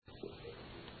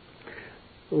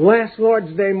Last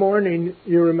Lord's Day morning,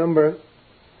 you remember,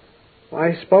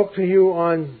 I spoke to you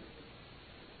on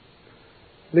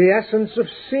the essence of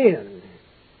sin.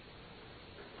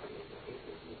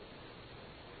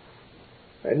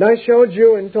 And I showed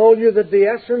you and told you that the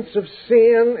essence of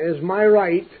sin is my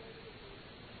right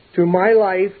to my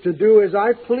life to do as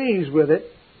I please with it.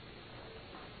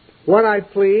 What I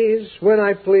please, when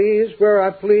I please, where I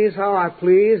please, how I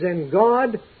please, and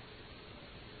God,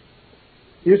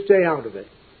 you stay out of it.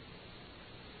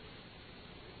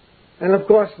 And of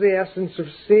course the essence of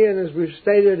sin, as we've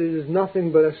stated, it is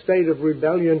nothing but a state of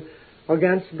rebellion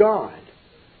against God.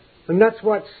 And that's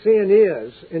what sin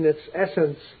is, in its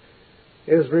essence,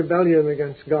 is rebellion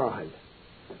against God.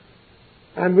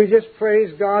 And we just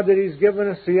praise God that He's given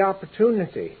us the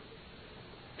opportunity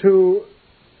to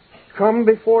come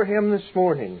before Him this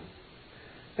morning.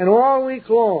 And all week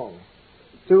long,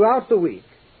 throughout the week,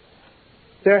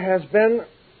 there has been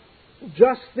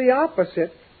just the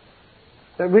opposite,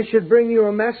 that we should bring you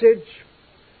a message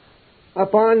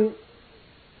upon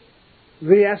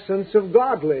the essence of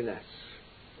godliness.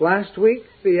 Last week,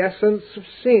 the essence of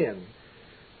sin.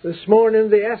 This morning,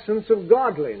 the essence of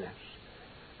godliness.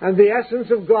 And the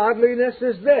essence of godliness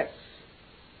is this: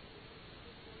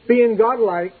 being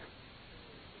godlike,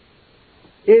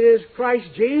 it is Christ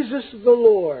Jesus the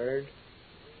Lord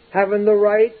having the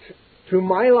right to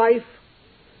my life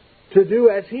to do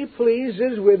as He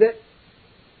pleases with it,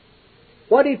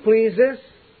 what He pleases,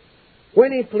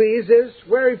 when He pleases,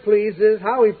 where He pleases,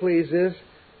 how He pleases.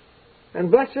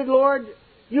 And blessed Lord,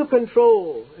 You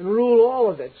control and rule all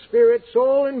of it, spirit,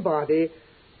 soul, and body,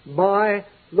 by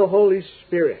the Holy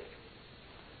Spirit.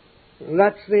 And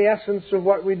that's the essence of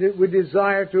what we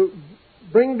desire to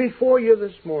bring before you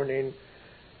this morning,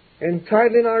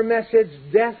 entitling our message,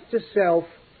 Death to Self,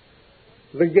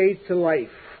 the Gate to Life.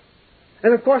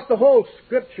 And of course the whole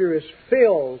Scripture is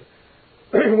filled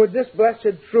with this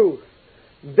blessed truth.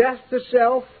 Death to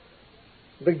self,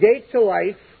 the gate to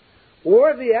life,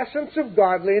 or the essence of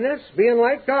godliness, being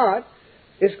like God,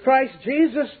 is Christ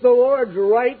Jesus the Lord's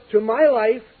right to my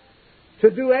life to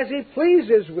do as He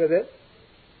pleases with it,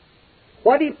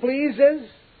 what He pleases,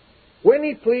 when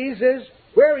He pleases,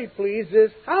 where He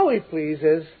pleases, how He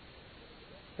pleases.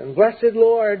 And blessed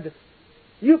Lord,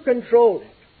 You control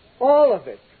it, all of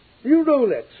it. You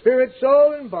rule it, spirit,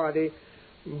 soul, and body,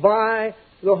 by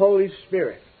the Holy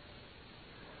Spirit.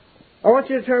 I want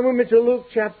you to turn with me to Luke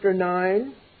chapter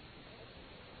 9.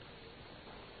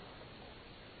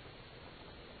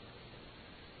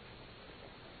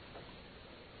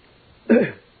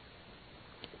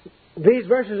 These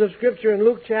verses of Scripture in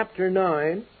Luke chapter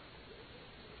 9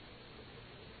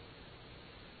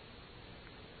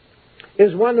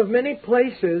 is one of many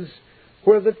places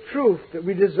where the truth that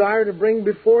we desire to bring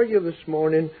before you this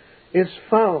morning is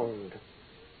found.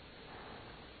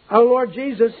 Our Lord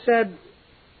Jesus said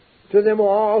to them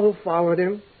all who followed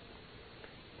Him,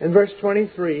 in verse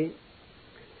 23,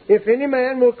 "If any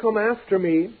man will come after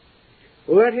me,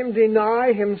 let him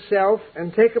deny himself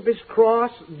and take up his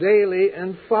cross daily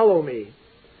and follow me.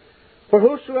 For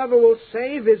whosoever will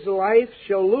save his life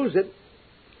shall lose it,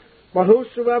 but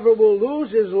whosoever will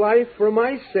lose his life for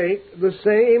my sake, the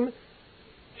same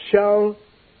shall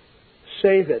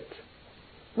save it.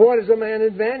 What is a man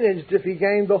advantaged if he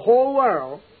gain the whole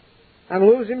world and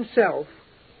lose himself,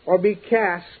 or be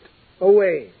cast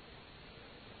away?"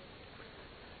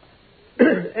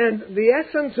 And the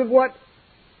essence of what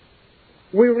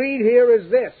we read here is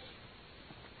this: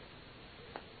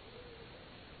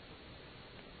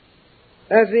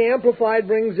 as the Amplified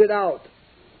brings it out.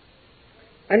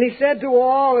 "And He said to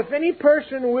all, if any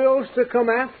person wills to come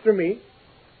after me,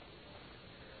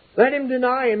 let him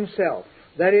deny himself."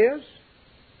 That is,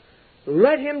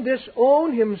 let him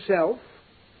disown himself.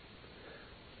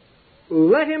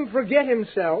 Let him forget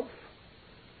himself.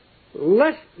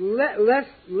 Let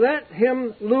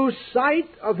him lose sight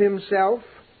of himself,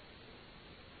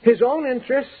 his own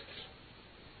interests,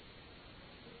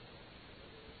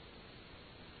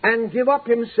 and give up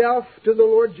himself to the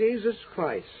Lord Jesus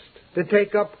Christ, to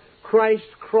take up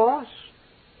Christ's cross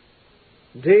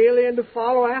daily and to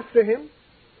follow after Him,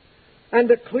 and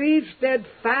to cleave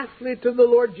steadfastly to the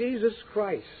Lord Jesus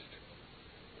Christ,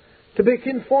 to be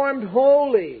conformed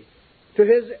wholly to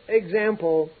His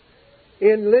example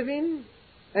in living,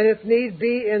 and if need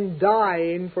be, in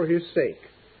dying for His sake.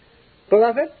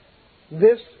 Beloved,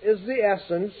 this is the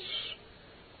essence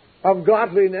of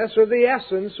godliness, or the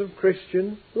essence of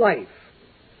Christian life.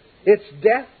 It's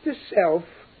death to self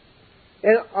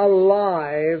and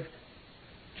alive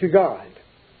to God.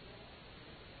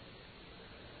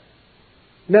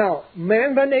 Now,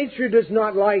 man by nature does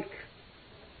not like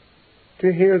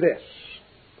to hear this.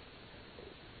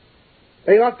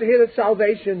 They love to hear that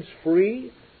salvation's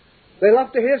free. They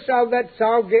love to hear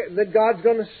that God's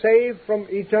going to save from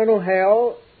eternal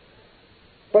hell.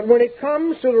 But when it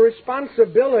comes to the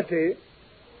responsibility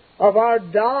of our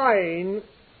dying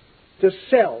to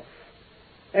self,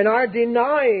 and our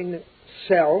denying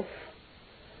self,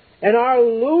 and our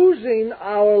losing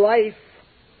our life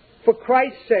for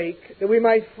Christ's sake, that we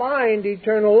might find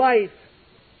eternal life,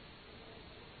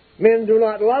 men do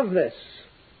not love this.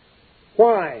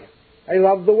 Why? They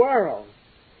love the world.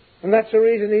 And that's the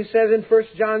reason he says in 1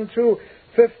 John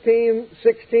 2:15,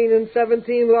 16, and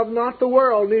 17, love not the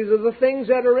world, neither the things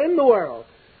that are in the world.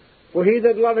 For he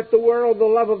that loveth the world, the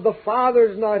love of the Father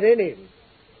is not in him.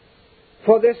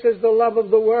 For this is the love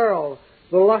of the world,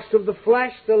 the lust of the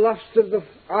flesh, the lust of the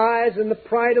eyes, and the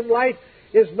pride of life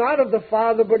is not of the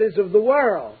Father, but is of the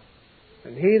world.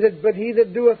 And he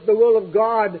that doeth the will of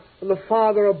God, the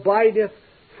Father, abideth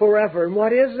forever. And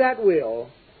what is that will?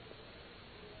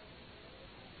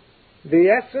 The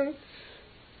essence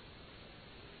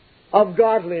of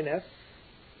godliness,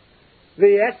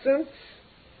 the essence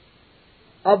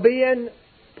of being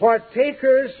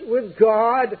partakers with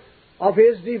God of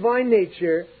His divine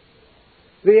nature,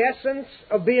 the essence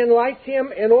of being like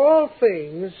Him in all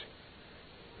things,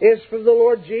 is for the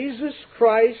Lord Jesus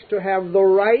Christ to have the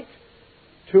right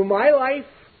to my life,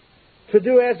 to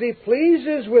do as He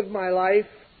pleases with my life,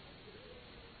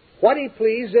 what He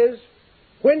pleases,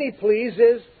 when He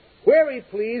pleases, where He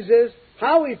pleases,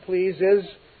 how He pleases.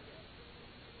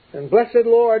 And blessed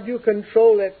Lord, You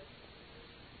control it,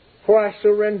 for I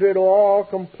surrender it all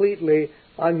completely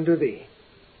unto Thee.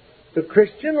 The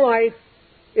Christian life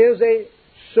is a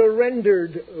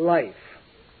surrendered life,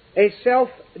 a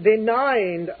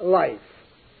self-denying life.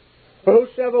 For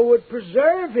whosoever would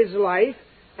preserve his life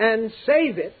and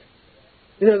save it,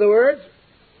 in other words,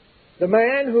 the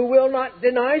man who will not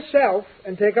deny self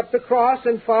and take up the cross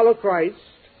and follow Christ,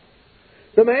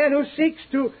 the man who seeks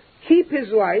to keep his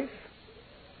life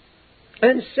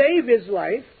and save his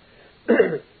life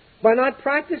by not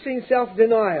practicing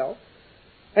self-denial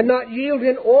and not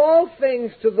yielding all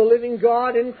things to the living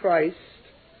God in Christ,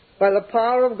 by the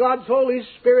power of God's Holy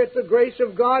Spirit, the grace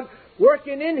of God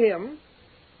working in him,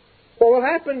 what will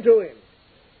happen to him?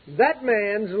 That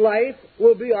man's life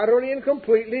will be utterly and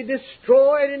completely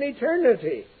destroyed in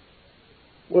eternity,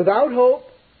 without hope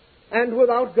and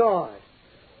without God.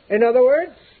 In other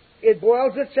words, it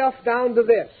boils itself down to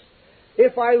this.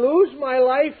 If I lose my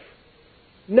life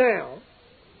now,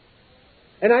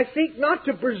 and I seek not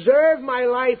to preserve my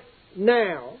life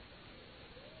now,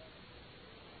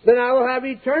 then I will have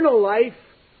eternal life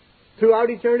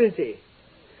throughout eternity.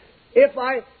 If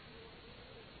I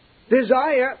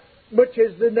desire, which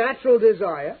is the natural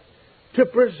desire, to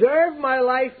preserve my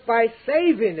life by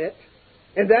saving it,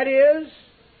 and that is,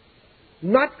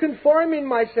 not conforming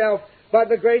myself by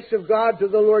the grace of God to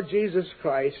the Lord Jesus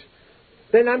Christ,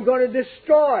 then I'm going to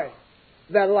destroy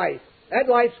that life. That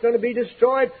life's going to be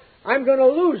destroyed. I'm going to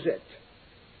lose it.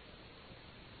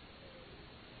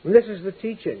 And this is the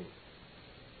teaching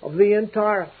of the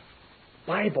entire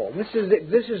Bible. This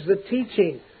is the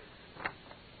teaching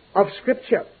of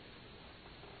Scripture.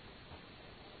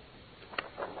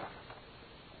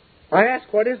 I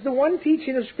ask, what is the one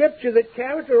teaching of Scripture that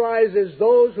characterizes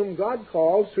those whom God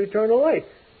calls to eternal life?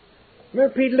 Let me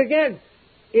repeat it again.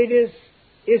 Is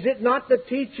it not the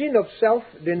teaching of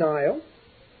self-denial?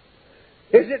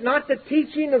 Is it not the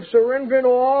teaching of surrendering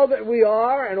all that we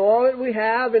are and all that we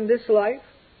have in this life,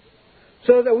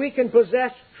 so that we can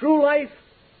possess true life,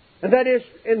 and that is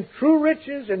in true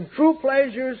riches and true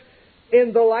pleasures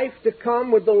in the life to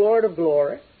come with the Lord of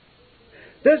glory?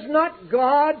 Does not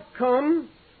God come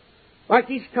like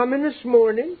He's coming this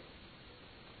morning?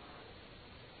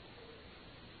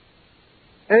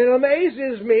 And it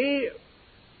amazes me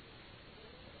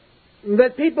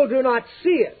that people do not see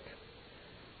it.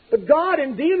 But God,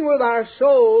 in dealing with our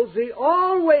souls, He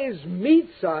always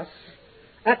meets us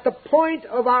at the point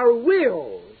of our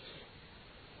wills.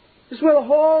 This is where the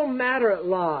whole matter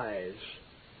lies.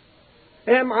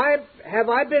 Have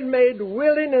I been made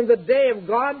willing in the day of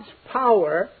God's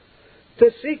power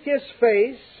to seek His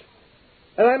face,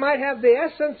 that I might have the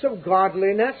essence of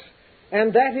godliness,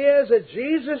 and that is that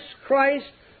Jesus Christ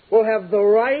will have the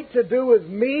right to do with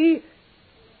me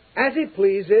as He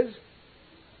pleases,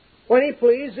 when He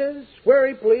pleases, where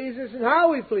He pleases, and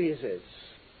how He pleases.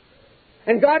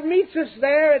 And God meets us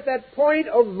there at that point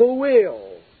of the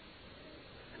will.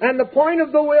 And the point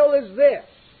of the will is this.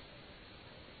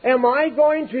 Am I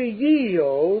going to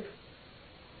yield?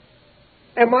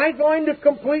 Am I going to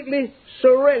completely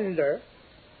surrender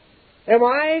Am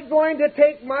I going to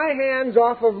take my hands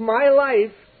off of my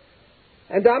life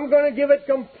and I'm going to give it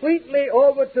completely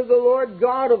over to the Lord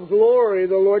God of glory,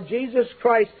 the Lord Jesus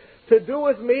Christ, to do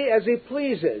with me as He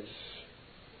pleases?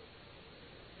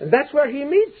 And that's where He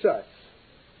meets us.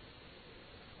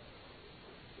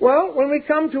 Well, when we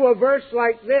come to a verse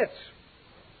like this,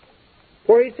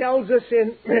 where He tells us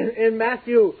in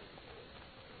Matthew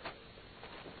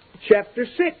chapter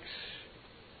 6,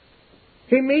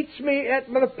 He meets me at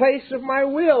the place of my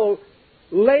will.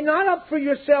 Lay not up for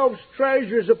yourselves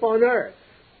treasures upon earth,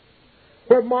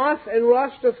 where moth and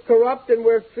rust doth corrupt, and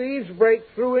where thieves break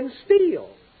through and steal.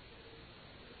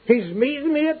 He's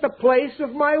meeting me at the place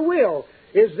of my will.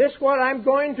 Is this what I'm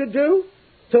going to do?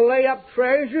 To lay up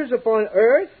treasures upon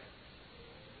earth,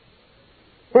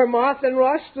 where moth and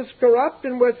rust doth corrupt,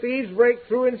 and where thieves break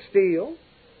through and steal?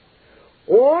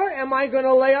 Or am I going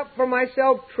to lay up for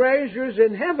myself treasures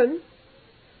in heaven,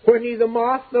 where neither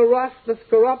moth nor rust doth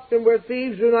corrupt, and where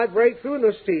thieves do not break through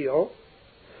nor steal?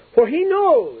 For He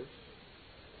knows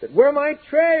that where my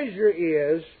treasure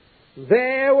is,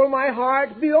 there will my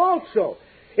heart be also.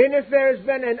 And if there's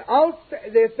been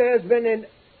an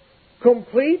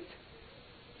complete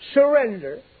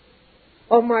surrender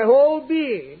of my whole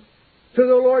being to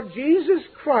the Lord Jesus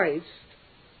Christ,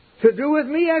 to do with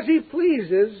me as He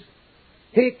pleases,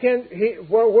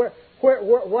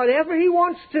 whatever He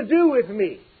wants to do with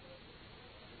me,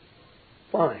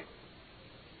 fine.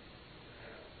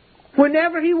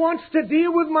 Whenever He wants to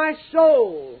deal with my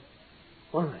soul,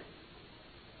 fine.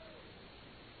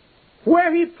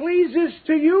 Where He pleases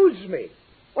to use me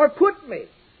or put me,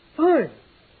 fine.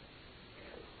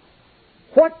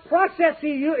 What process He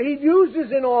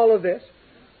uses in all of this,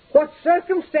 what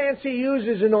circumstance He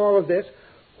uses in all of this,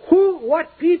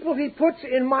 what people He puts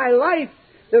in my life,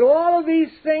 that all of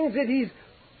these things that He's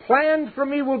planned for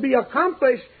me will be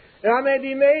accomplished, and I may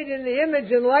be made in the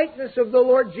image and likeness of the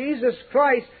Lord Jesus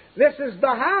Christ. This is the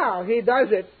how He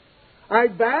does it. I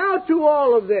bow to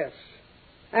all of this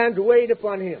and wait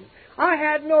upon Him. I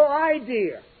had no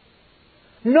idea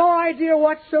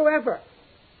whatsoever.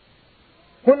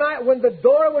 When the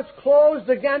door was closed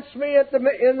against me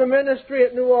in the ministry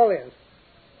at New Orleans,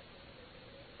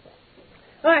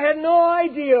 I had no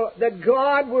idea that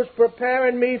God was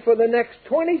preparing me for the next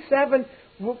 27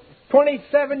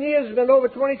 years. It's been over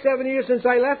 27 years since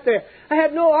I left there. I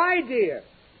had no idea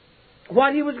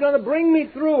what He was going to bring me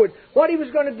through it, what He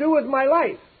was going to do with my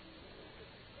life.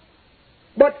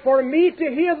 But for me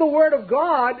to hear the Word of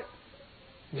God,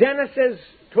 Genesis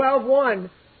 12:1,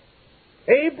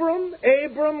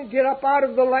 Abram, get up out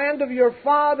of the land of your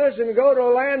fathers and go to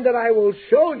a land that I will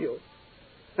show you.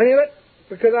 And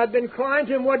because I'd been crying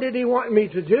to Him, what did He want me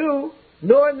to do?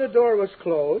 Knowing the door was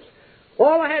closed.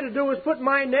 All I had to do was put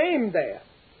my name there.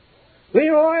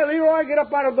 Leroy, get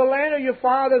up out of the land of your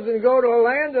fathers and go to a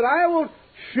land that I will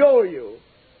show you.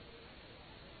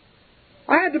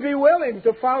 I had to be willing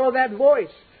to follow that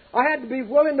voice. I had to be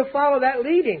willing to follow that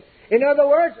leading. In other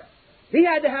words, He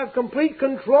had to have complete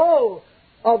control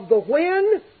of the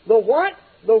when, the what,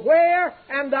 the where,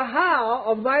 and the how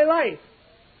of my life.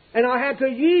 And I had to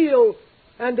yield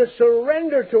and to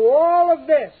surrender to all of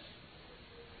this,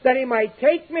 that He might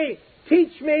take me,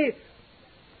 teach me,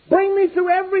 bring me through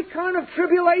every kind of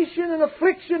tribulation and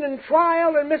affliction and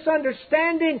trial and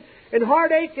misunderstanding and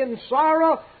heartache and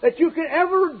sorrow that you could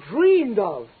ever dreamed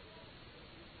of,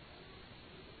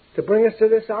 to bring us to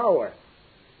this hour,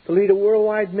 to lead a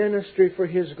worldwide ministry for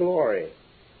His glory.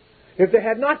 If there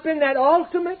had not been that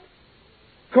ultimate,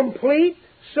 complete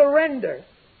surrender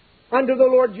unto the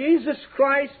Lord Jesus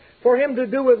Christ for Him to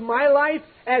do with my life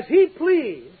as He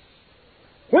pleased,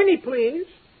 when He pleased,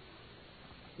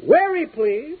 where He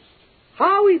pleased,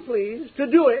 how He pleased to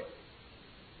do it,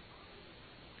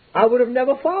 I would have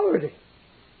never followed Him.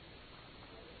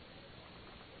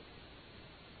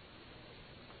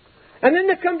 And then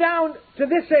to come down to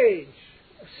this age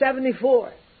of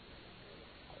 74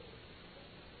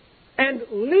 and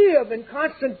live in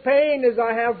constant pain as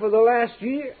I have for the last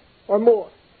year or more,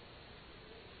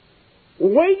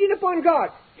 waiting upon God.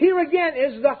 Here again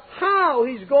is the how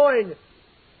He's going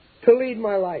to lead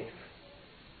my life.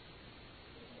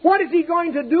 What is He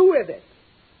going to do with it?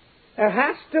 There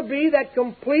has to be that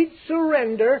complete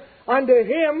surrender unto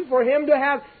Him for Him to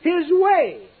have His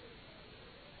way.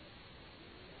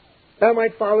 I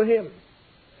might follow Him.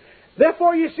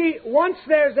 Therefore, you see, once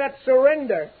there's that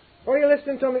surrender, are you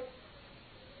listening to me?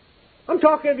 I'm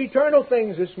talking of eternal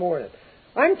things this morning.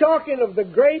 I'm talking of the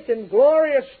great and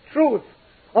glorious truth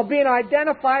of being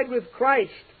identified with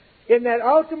Christ in that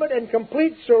ultimate and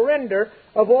complete surrender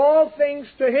of all things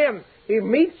to Him. He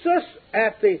meets us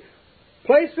at the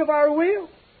place of our will.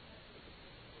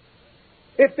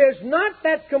 if there's not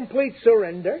that complete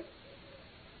surrender,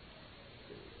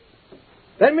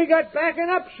 then we got backing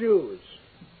up shoes.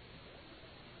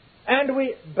 And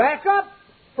we back up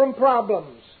from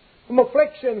problems, from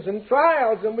afflictions and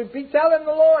trials, and we be telling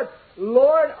the Lord,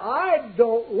 Lord, I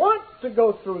don't want to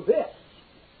go through this.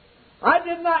 I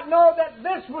did not know that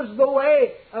this was the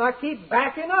way, and I keep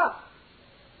backing up.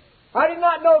 I did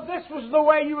not know this was the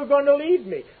way you were going to lead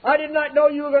me. I did not know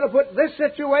you were going to put this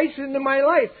situation into my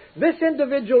life, this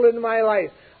individual in my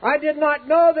life. I did not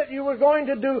know that you were going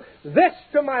to do this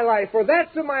to my life or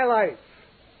that to my life.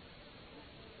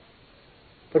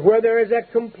 But where there is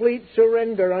that complete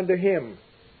surrender unto Him,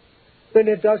 then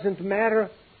it doesn't matter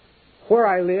where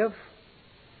I live,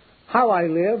 how I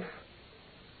live,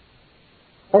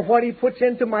 or what He puts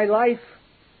into my life.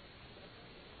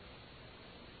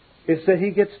 It's that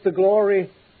He gets the glory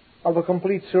of a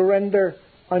complete surrender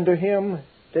unto Him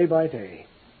day by day,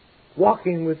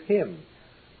 walking with Him.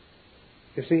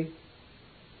 You see,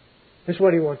 that's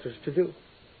what He wants us to do.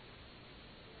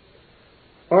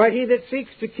 All right, he that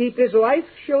seeks to keep his life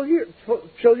shall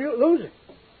lose it.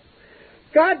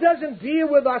 God doesn't deal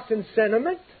with us in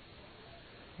sentiment.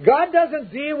 God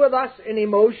doesn't deal with us in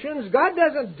emotions. God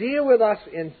doesn't deal with us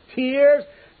in tears.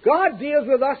 God deals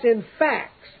with us in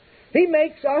facts. He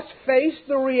makes us face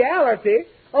the reality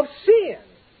of sin.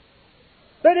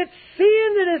 That it's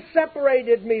sin that has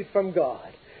separated me from God.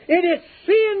 It is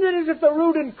sin that is at the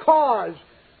root and cause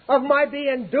of my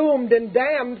being doomed and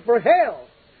damned for hell.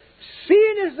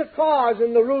 Sin is the cause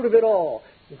and the root of it all.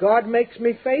 God makes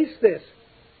me face this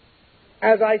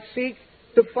as I seek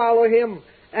to follow Him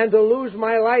and to lose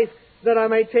my life that I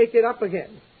may take it up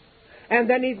again. And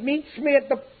then He meets me at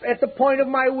the point of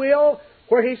my will,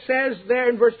 where He says there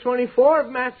in verse 24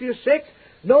 of Matthew 6,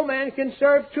 no man can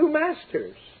serve two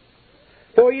masters.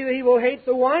 For either he will hate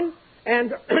the one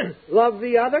and love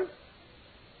the other,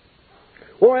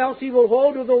 or else he will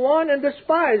hold to the one and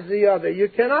despise the other. You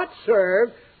cannot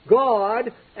serve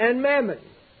God and mammon.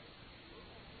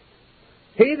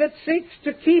 He that seeks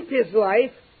to keep his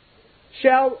life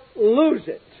shall lose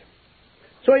it.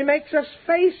 So He makes us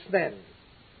face then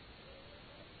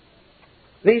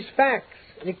these facts.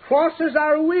 And He crosses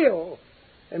our will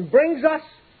and brings us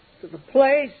to the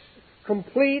place of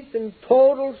complete and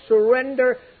total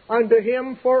surrender unto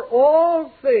Him for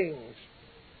all things,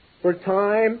 for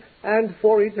time and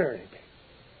for eternity.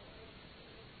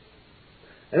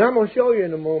 And I'm going to show you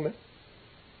in a moment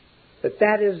that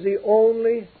that is the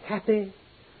only happy,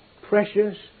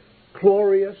 precious,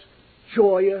 glorious,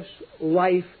 joyous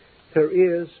life there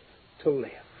is to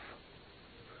live.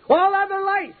 All other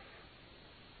life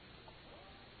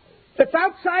that's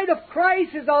outside of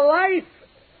Christ is a life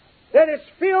that is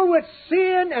filled with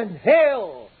sin and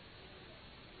hell.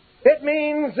 It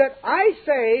means that I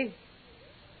say,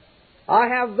 I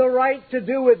have the right to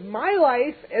do with my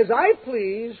life as I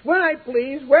please, when I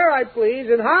please, where I please,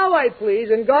 and how I please,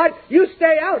 and God, you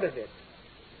stay out of it.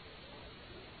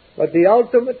 But the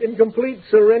ultimate and complete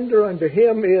surrender unto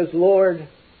Him is, Lord,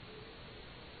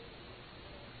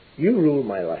 you rule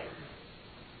my life.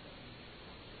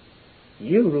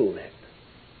 You rule it.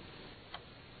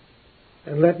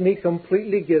 And let me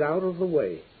completely get out of the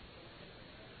way.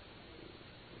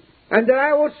 And that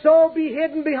I will so be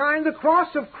hidden behind the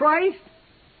cross of Christ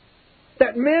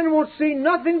that men will see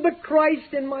nothing but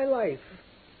Christ in my life,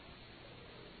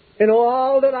 in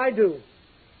all that I do.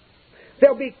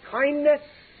 There'll be kindness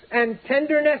and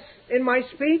tenderness in my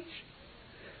speech.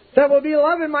 There will be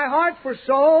love in my heart for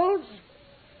souls.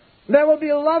 There will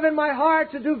be love in my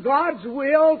heart to do God's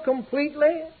will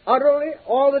completely, utterly,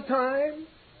 all the time.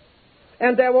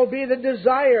 And there will be the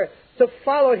desire to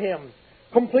follow Him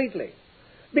completely.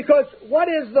 Because what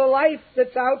is the life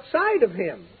that's outside of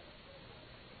Him?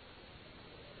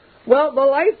 Well, the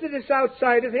life that is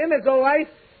outside of Him is a life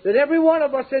that every one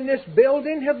of us in this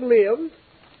building have lived.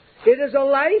 It is a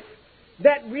life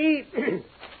that we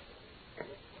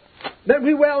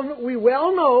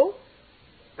well know,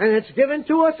 and it's given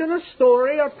to us in a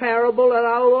story or parable that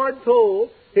our Lord told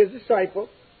His disciples.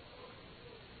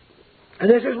 And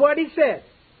this is what He said.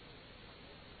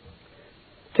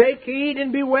 Take heed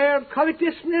and beware of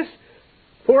covetousness,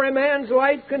 for a man's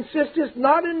life consisteth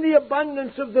not in the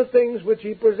abundance of the things which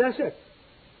he possesseth.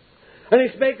 And He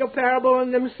spake a parable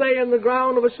unto them, saying, the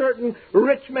ground of a certain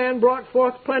rich man brought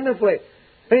forth plentifully.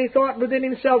 And he thought within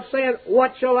himself, saying,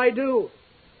 what shall I do?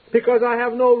 Because I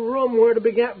have no room where to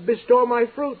bestow my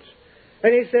fruits.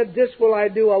 And he said, this will I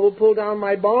do. I will pull down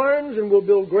my barns, and will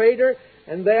build greater,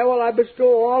 and there will I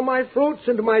bestow all my fruits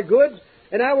and my goods.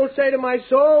 And I will say to my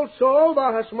soul, soul,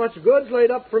 thou hast much goods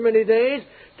laid up for many days.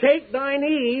 Take thine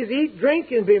ease, eat,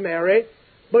 drink, and be merry.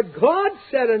 But God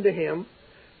said unto him,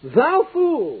 Thou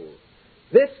fool,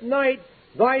 this night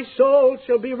thy soul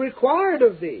shall be required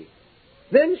of thee.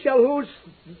 Then shall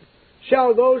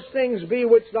those things be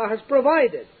which thou hast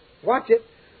provided. Watch it.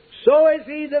 So is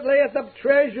he that layeth up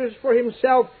treasures for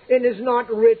himself and is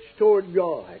not rich toward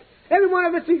God. Every one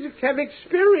of us have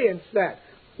experienced that.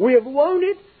 We have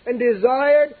wanted and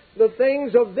desired the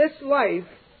things of this life,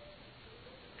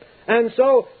 and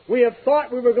so we have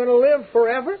thought we were going to live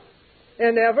forever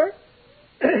and ever,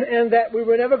 and that we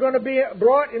were never going to be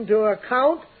brought into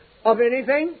account of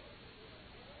anything,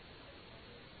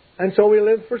 and so we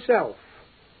lived for self.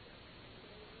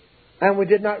 And we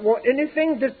did not want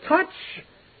anything to touch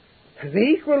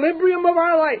the equilibrium of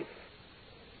our life.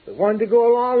 We wanted to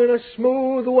go along in a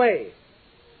smooth way.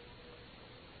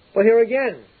 But here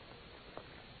again,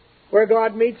 where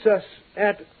God meets us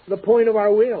at the point of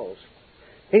our wills,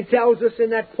 He tells us in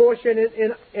that portion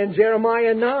in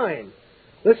Jeremiah 9.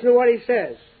 Listen to what He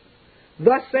says.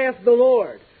 Thus saith the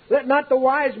Lord, Let not the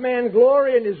wise man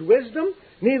glory in his wisdom,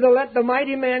 neither let the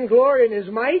mighty man glory in his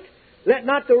might, let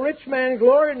not the rich man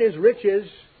glory in his riches,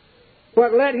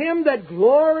 but let him that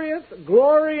glorieth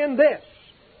glory in this,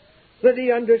 that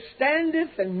he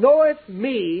understandeth and knoweth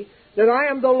me, that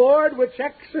I am the Lord which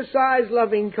exercise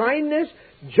loving kindness,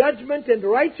 judgment, and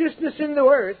righteousness in the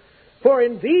earth. For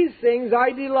in these things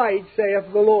I delight,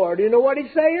 saith the Lord. You know what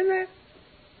He's saying there?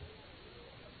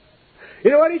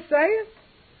 You know what He's saying?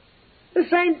 The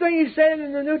same thing He's saying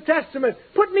in the New Testament.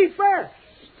 Put me first.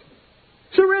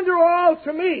 Surrender all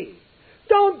to me.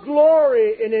 Don't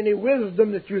glory in any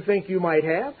wisdom that you think you might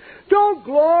have. Don't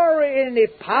glory in any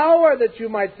power that you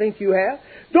might think you have.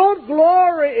 Don't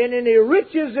glory in any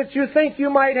riches that you think you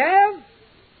might have.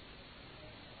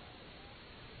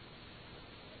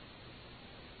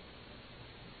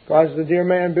 Because the dear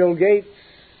man Bill Gates,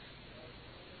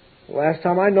 last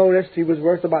time I noticed, he was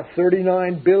worth about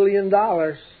 $39 billion.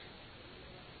 God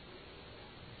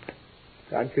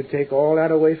could take all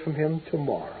that away from him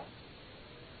tomorrow.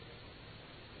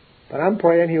 But I'm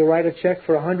praying He'll write a check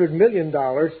for $100 million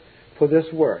for this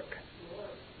work.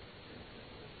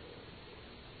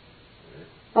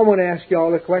 I want to ask you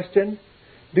all a question.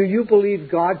 Do you believe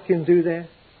God can do that?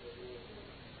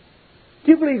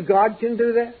 Do you believe God can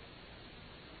do that?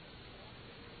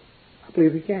 I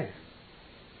believe He can.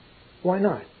 Why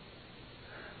not?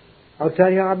 I'll tell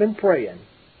you how I've been praying.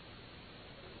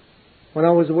 When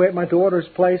I was away at my daughter's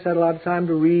place, I had a lot of time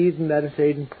to read and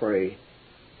meditate and pray.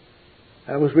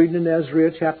 I was reading in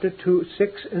Ezra chapter 2,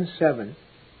 6 and 7.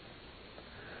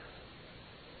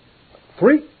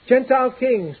 3 Gentile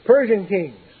kings, Persian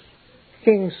kings.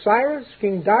 King Cyrus,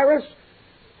 King Darius,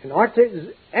 and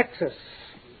Artaxerxes.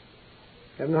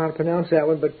 I don't know how to pronounce that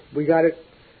one, but we got it.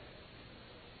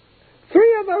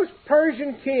 3 of those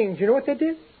Persian kings, you know what they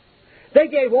did? They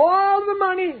gave all the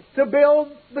money to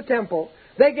build the temple.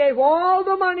 They gave all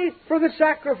the money for the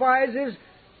sacrifices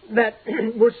that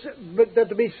were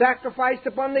to be sacrificed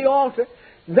upon the altar.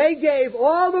 They gave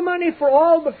all the money for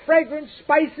all the fragrant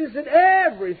spices and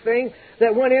everything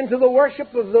that went into the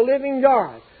worship of the living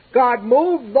God. God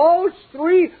moved those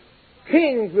 3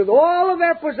 kings with all of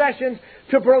their possessions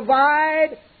to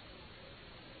provide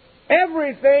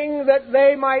everything that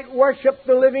they might worship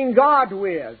the living God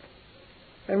with.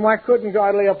 And why couldn't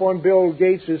God lay upon Bill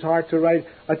Gates' heart to write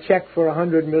a check for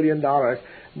 $100 million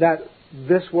that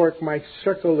this work might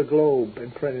circle the globe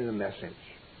and print a message?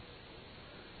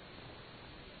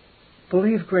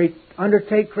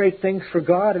 Undertake great things for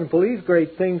God and believe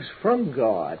great things from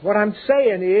God. What I'm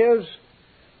saying is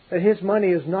that His money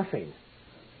is nothing.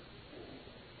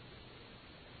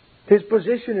 His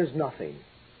position is nothing.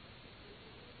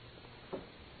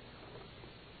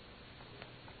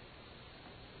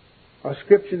 A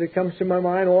scripture that comes to my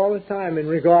mind all the time in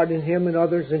regarding Him and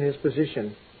others in His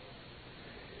position.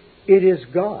 It is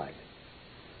God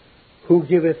who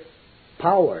giveth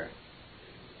power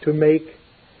to make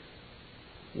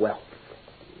wealth.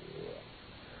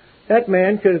 That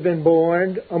man could have been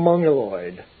born a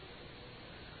mongoloid,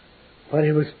 but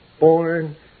he was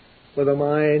born with a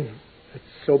mind that's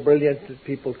so brilliant that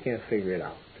people can't figure it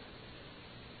out.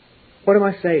 What am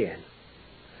I saying?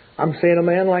 I'm saying a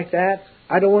man like that,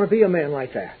 I don't want to be a man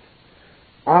like that.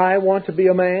 I want to be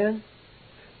a man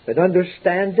that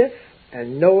understandeth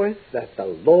and knoweth that the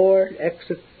Lord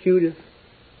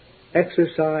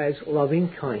exercise loving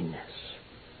kindness,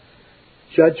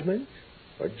 judgment,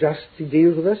 or He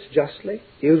deals with us justly,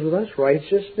 deals with us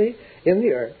righteously in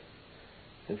the earth.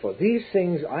 And for these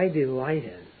things I delight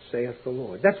in, saith the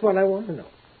Lord. That's what I want to know.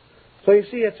 So you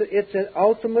see, it's an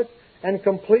ultimate and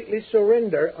completely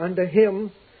surrender unto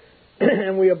Him,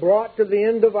 and we are brought to the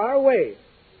end of our way.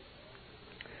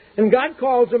 And God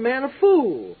calls a man a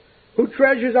fool who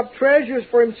treasures up treasures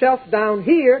for himself down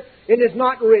here and is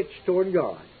not rich toward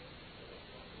God.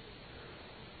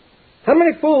 How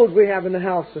many fools we have in the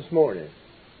house this morning?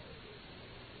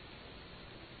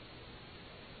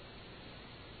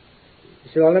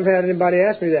 You say, well, I've never had anybody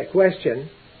ask me that question.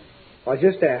 I'll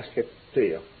just ask it to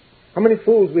you. How many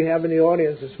fools we have in the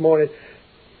audience this morning,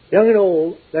 young and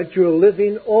old, that you're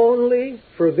living only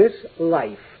for this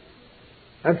life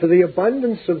and for the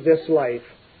abundance of this life,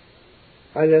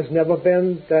 and there's never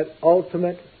been that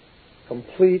ultimate,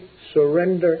 complete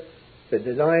surrender, the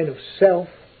denying of self,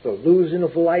 the losing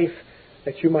of life,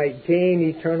 that you might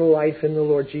gain eternal life in the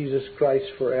Lord Jesus Christ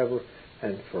forever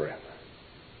and forever.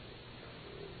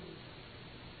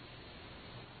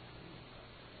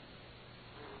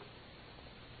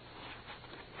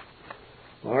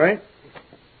 All right?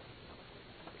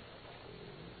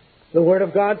 The Word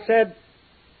of God said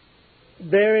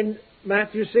there in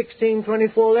Matthew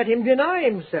 16:24, let him deny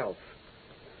himself.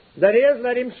 That is,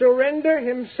 let him surrender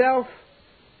himself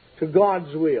to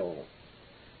God's will.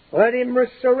 Let him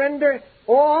surrender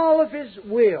all of his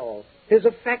will, his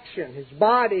affection, his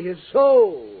body, his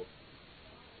soul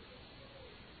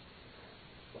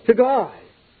to God.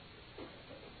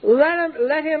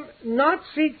 Let him not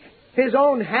seek his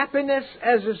own happiness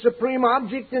as a supreme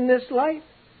object in this life,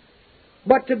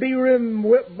 but to be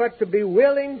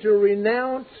willing to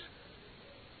renounce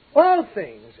all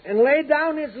things and lay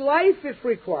down his life if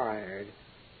required,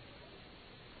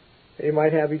 that he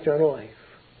might have eternal life.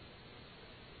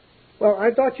 Well,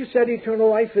 I thought you said eternal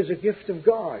life is a gift of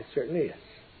God. It certainly is.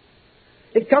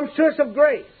 It comes to us of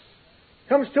grace. It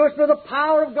comes to us by the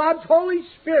power of God's Holy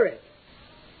Spirit.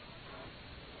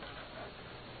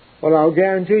 Well, I'll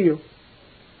guarantee you,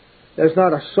 there's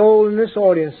not a soul in this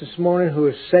audience this morning who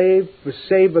was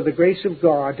saved by the grace of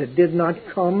God that did not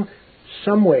come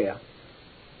somewhere,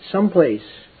 someplace,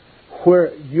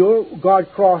 where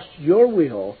God crossed your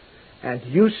will and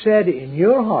you said in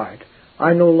your heart,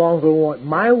 I no longer want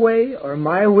my way or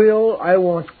my will. I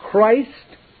want Christ.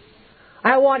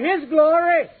 I want His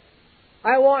glory.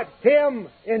 I want Him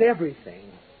in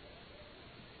everything.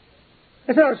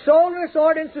 There's not a soul in this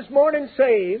audience this morning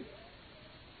saved,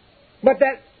 but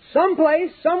that someplace,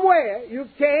 somewhere, you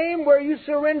came where you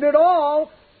surrendered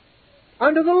all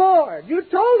unto the Lord. You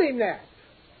told Him that.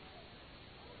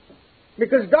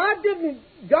 Because God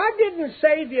didn't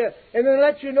save you and then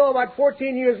let you know about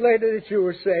 14 years later that you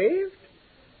were saved.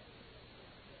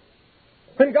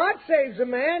 When God saves a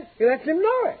man, He lets him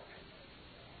know it.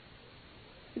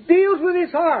 He deals with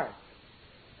his heart.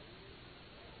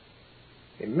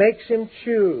 It makes him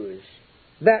choose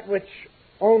that which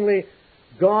only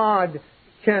God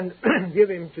can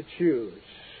give him to choose.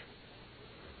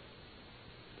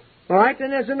 All right,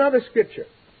 then there's another scripture.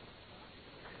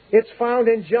 It's found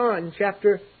in John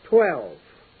chapter 12.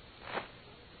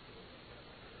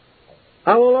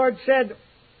 Our Lord said,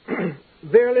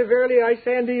 Verily, verily, I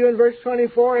say unto you in verse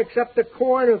 24, except the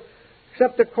corn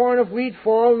of wheat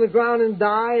fall in the ground and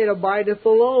die, it abideth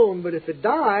alone. But if it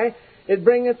die, it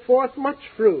bringeth forth much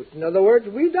fruit. In other words,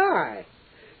 we die.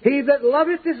 He that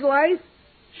loveth his life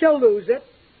shall lose it,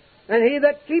 and he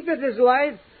that keepeth his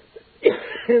life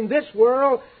in this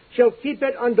world shall keep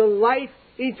it unto life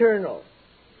eternal.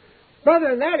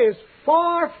 Brethren, that is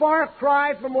far, far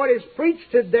cry from what is preached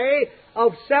today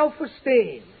of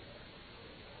self-esteem.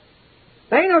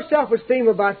 There ain't no self-esteem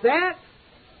about that.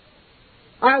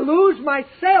 I lose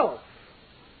myself.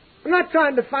 I'm not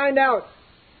trying to find out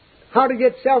how to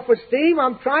get self-esteem.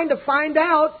 I'm trying to find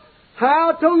out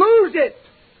how to lose it,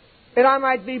 that I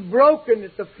might be broken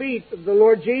at the feet of the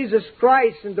Lord Jesus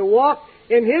Christ and to walk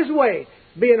in His way,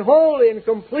 being wholly and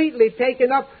completely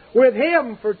taken up with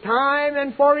Him for time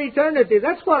and for eternity.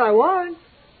 That's what I want.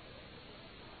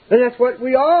 And that's what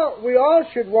we all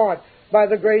should want by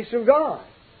the grace of God.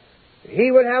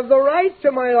 He would have the right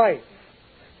to my life.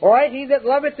 All right, he that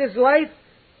loveth his life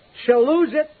shall lose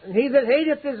it, and he that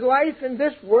hateth his life in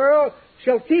this world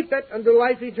shall keep it unto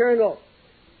life eternal.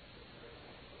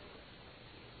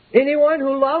 Anyone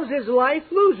who loves his life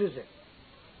loses it.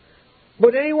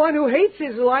 But anyone who hates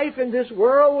his life in this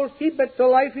world will keep it to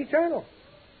life eternal.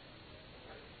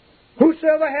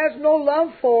 Whosoever has no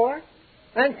love for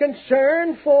and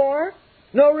concern for,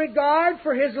 no regard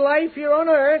for his life here on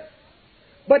earth,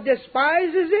 but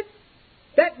despises it,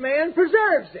 that man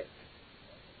preserves it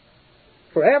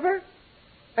forever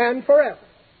and forever.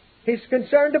 He's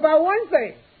concerned about one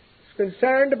thing. He's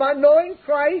concerned about knowing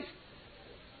Christ,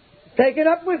 taken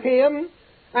up with Him,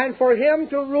 and for Him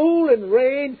to rule and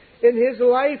reign in His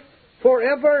life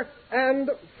forever and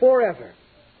forever.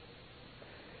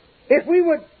 If we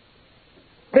would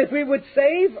If we would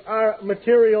save our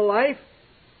material life,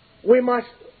 we must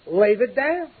lay it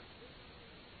down.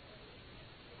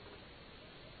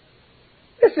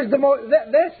 This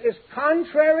is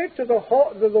contrary to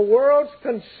the world's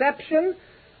conception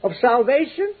of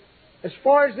salvation as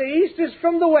far as the east is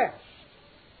from the west.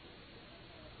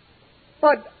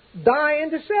 But die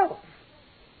unto self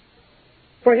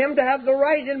for Him to have the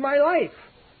right in my life.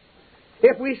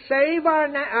 If we save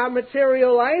our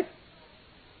material life,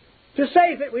 to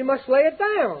save it, we must lay it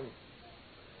down.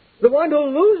 The one who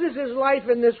loses his life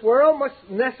in this world must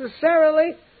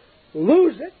necessarily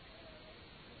lose it.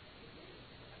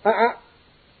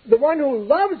 The one who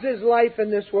loves his life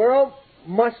in this world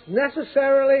must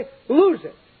necessarily lose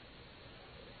it.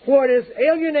 For it is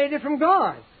alienated from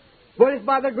God. But if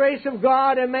by the grace of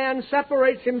God a man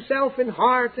separates himself in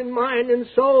heart and mind and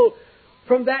soul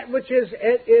from that which is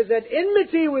at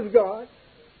enmity with God,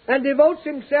 and devotes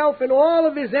himself in all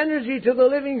of his energy to the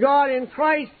living God in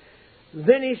Christ,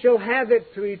 then he shall have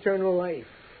it to eternal life.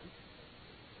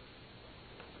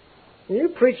 You're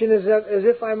preaching as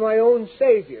if I'm my own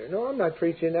Savior. No, I'm not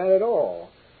preaching that at all.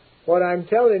 What I'm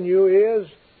telling you is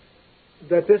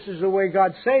that this is the way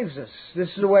God saves us. This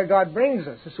is the way God brings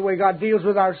us. This is the way God deals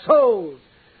with our souls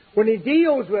when He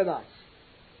deals with us.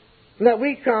 That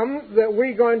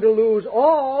we're going to lose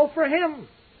all for Him.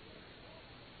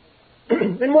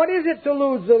 And what is it to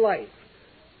lose the life?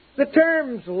 The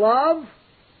terms love,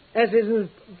 as is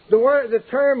the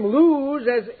term lose,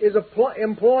 as is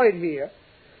employed here,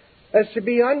 as to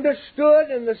be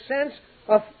understood in the sense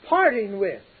of parting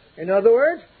with. In other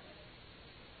words,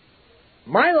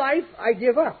 my life I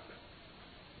give up.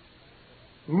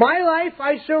 My life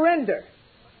I surrender.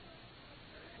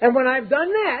 And when I've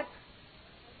done that,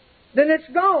 then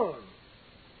it's gone.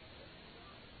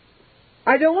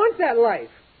 I don't want that life.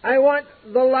 I want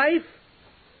the life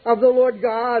of the Lord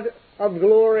God of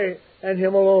glory and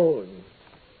Him alone.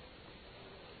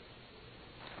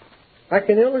 I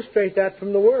can illustrate that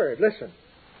from the Word. Listen.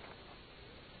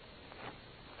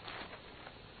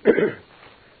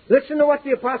 Listen to what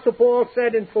the Apostle Paul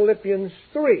said in Philippians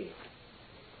 3.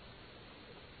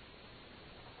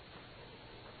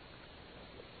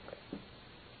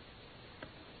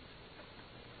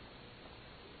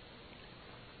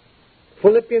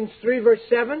 Philippians 3 verse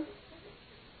 7.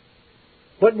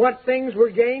 But what things were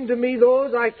gained to me,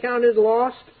 those I counted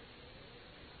lost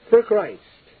for Christ.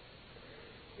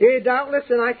 Yea, doubtless,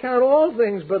 and I count all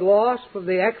things but loss for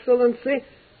the excellency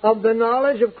of the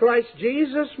knowledge of Christ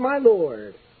Jesus my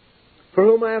Lord, for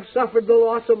whom I have suffered the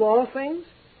loss of all things,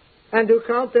 and to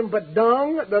count them but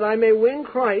dung, that I may win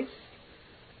Christ,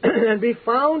 and be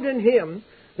found in Him,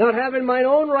 not having mine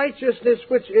own righteousness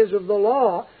which is of the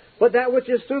law, but that which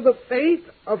is through the faith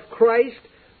of Christ,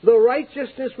 the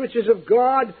righteousness which is of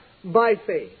God by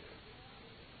faith.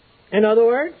 In other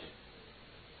words,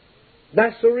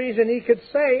 that's the reason he could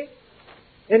say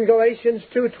in Galatians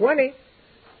 2:20,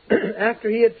 after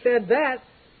he had said that,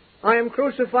 I am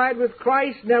crucified with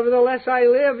Christ, nevertheless I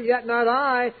live, yet not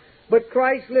I, but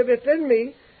Christ liveth in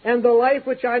me, and the life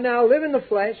which I now live in the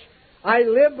flesh, I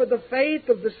live with the faith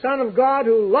of the Son of God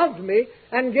who loved me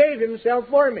and gave Himself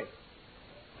for me.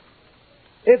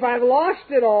 If I've lost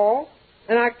it all,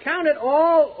 and I count it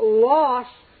all loss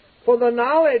for the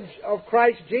knowledge of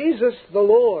Christ Jesus the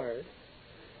Lord,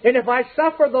 and if I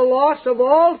suffer the loss of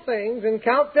all things and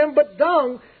count them but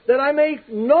dung, that I may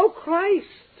know Christ,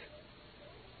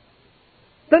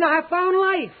 then I have found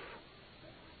life.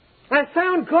 I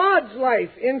found God's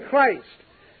life in Christ.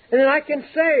 And then I can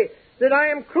say that I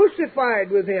am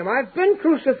crucified with Him. I've been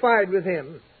crucified with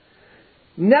Him.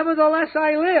 Nevertheless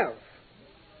I live.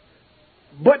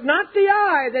 But not the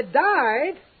I that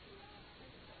died,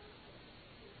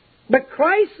 but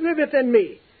Christ liveth in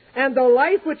me. And the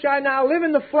life which I now live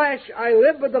in the flesh, I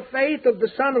live with the faith of the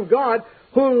Son of God,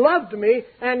 who loved me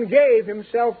and gave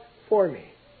Himself for me.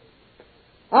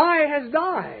 I has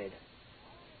died.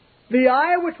 The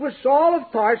I which was Saul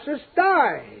of Tarsus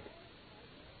died.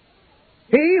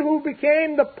 He who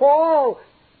became the Paul,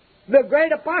 the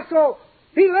great apostle,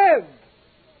 he lived.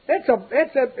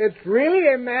 It's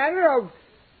really a matter of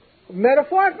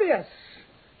metamorphosis.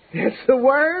 It's the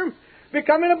worm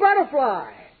becoming a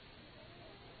butterfly.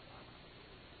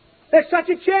 There's such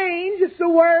a change, it's the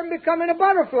worm becoming a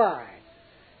butterfly.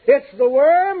 It's the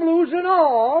worm losing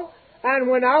all, and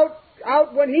when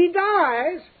he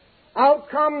dies, out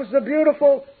comes the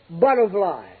beautiful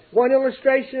butterfly. One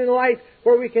illustration in life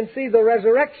where we can see the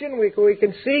resurrection, we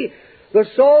can see the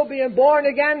soul being born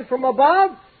again from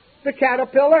above. The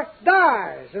caterpillar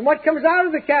dies. And what comes out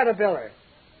of the caterpillar?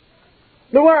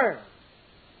 The worm.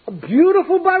 A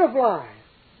beautiful butterfly.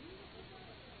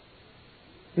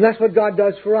 And that's what God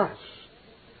does for us.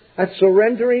 That's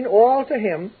surrendering all to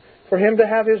Him, for Him to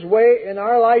have His way in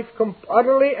our life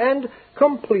utterly and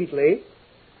completely.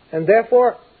 And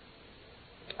therefore,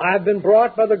 I've been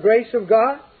brought by the grace of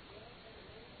God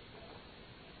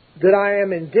that I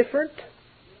am indifferent.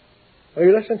 Are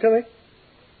you listening to me?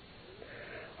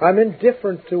 I'm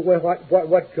indifferent to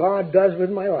what God does with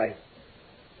my life.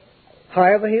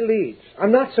 However He leads.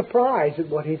 I'm not surprised at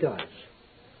what He does.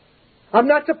 I'm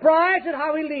not surprised at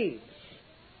how He leads.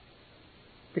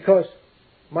 Because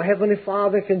my Heavenly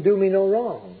Father can do me no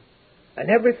wrong. And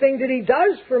everything that He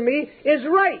does for me is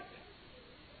right.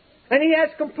 And He has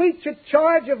complete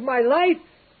charge of my life.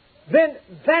 Then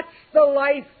that's the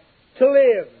life to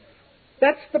live.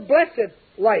 That's the blessed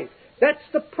life. That's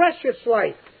the precious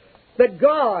life that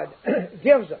God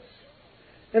gives us.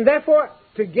 And therefore,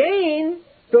 to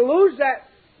lose that,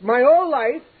 my old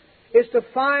life, is to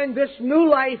find this new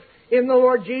life in the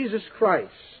Lord Jesus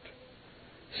Christ.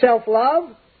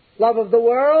 Self-love, love of the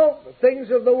world, the things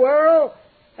of the world,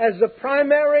 as the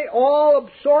primary,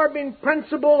 all-absorbing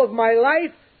principle of my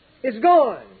life, is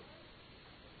gone.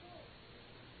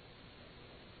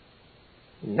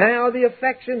 Now the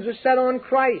affections are set on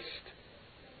Christ.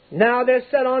 Now they're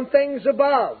set on things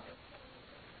above.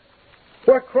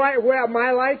 Where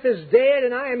my life is dead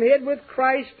and I am hid with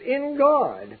Christ in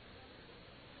God.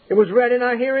 It was read in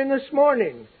our hearing this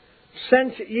morning.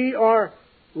 Since ye are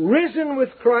risen with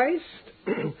Christ,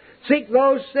 seek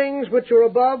those things which are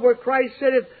above, where Christ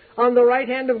sitteth on the right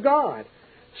hand of God.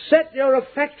 Set your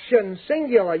affection,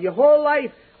 singular, your whole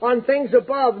life, on things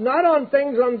above, not on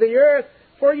things on the earth,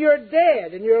 for you're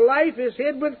dead, and your life is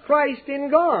hid with Christ in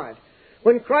God.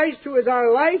 When Christ, who is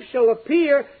our life, shall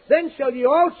appear, then shall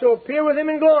you also appear with Him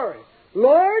in glory.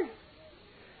 Lord,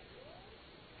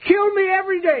 kill me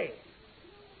every day.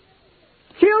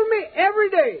 Kill me every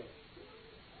day.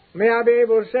 May I be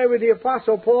able to say with the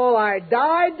Apostle Paul, I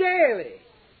die daily.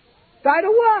 Die to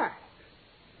what?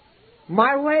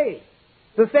 My way.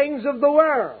 The things of the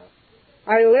world.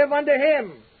 I live unto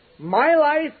Him. My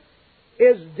life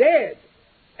is dead,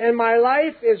 and my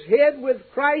life is hid with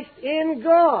Christ in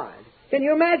God. Can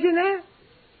you imagine that?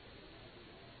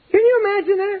 Can you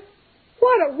imagine that?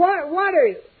 What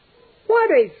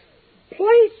a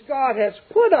place God has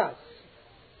put us.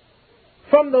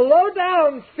 From the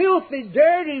low-down, filthy,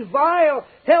 dirty, vile,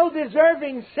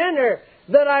 hell-deserving sinner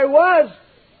that I was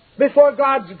before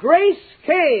God's grace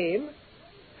came,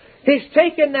 He's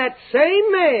taken that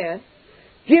same man,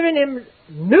 given him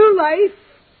new life,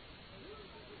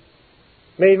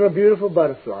 made him a beautiful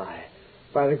butterfly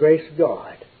by the grace of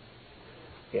God.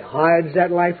 He hides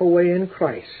that life away in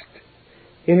Christ,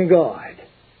 in God.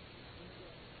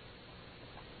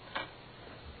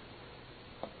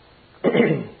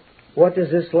 What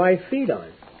does this life feed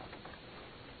on?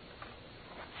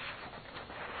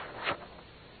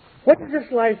 What does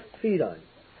this life feed on?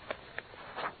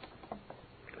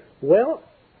 Well,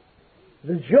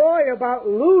 the joy about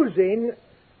losing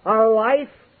our life,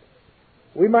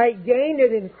 we might gain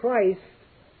it in Christ,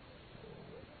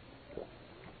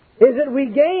 is that we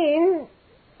gain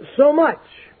so much.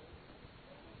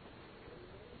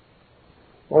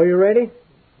 Are you ready?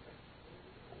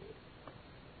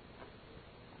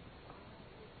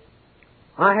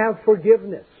 I have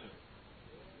forgiveness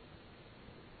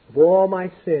of all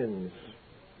my sins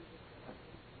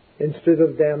instead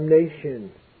of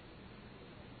damnation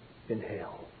in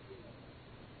hell.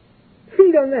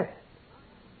 Feed on that.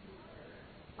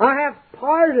 I have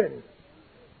pardon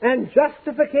and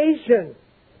justification.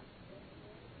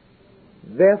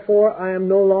 Therefore, I am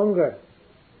no longer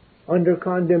under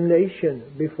condemnation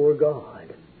before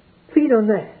God. Feed on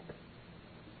that.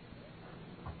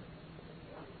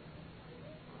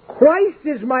 Christ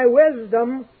is my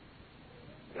wisdom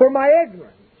for my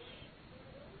ignorance.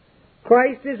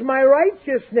 Christ is my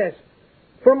righteousness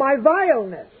for my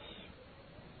vileness.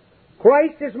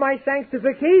 Christ is my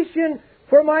sanctification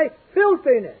for my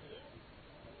filthiness.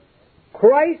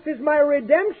 Christ is my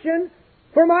redemption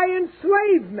for my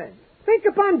enslavement. Think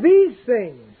upon these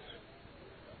things.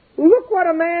 Look what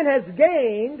a man has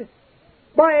gained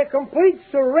by a complete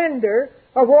surrender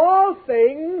of all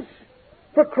things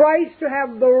for Christ to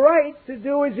have the right to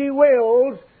do as He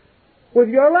wills with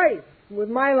your life, with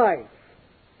my life.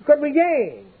 Look what we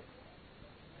gained.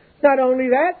 Not only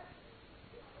that,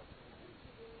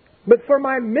 but for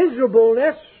my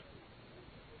miserableness,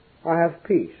 I have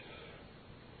peace.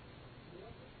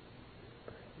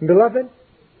 Beloved,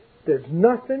 there's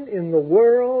nothing in the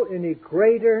world any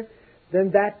greater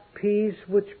than that peace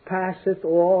which passeth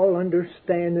all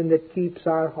understanding, that keeps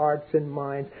our hearts and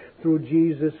minds through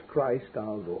Jesus Christ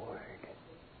our Lord.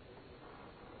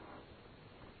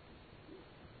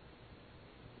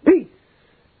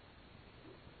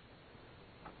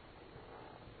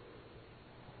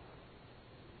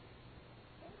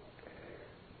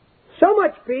 so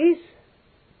much peace.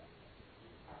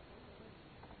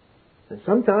 And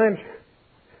sometimes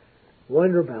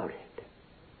wonder about it.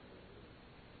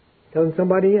 Telling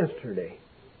somebody yesterday,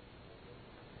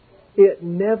 it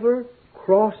never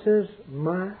crosses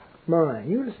my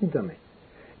mind. You listen to me.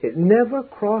 It never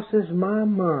crosses my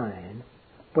mind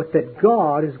but that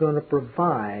God is going to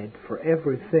provide for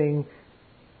everything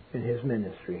in His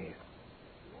ministry.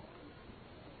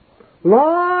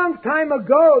 Long time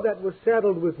ago that was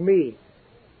settled with me,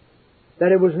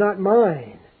 that it was not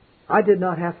mine. I did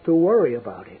not have to worry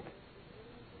about it.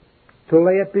 To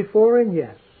lay it before Him,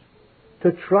 yes.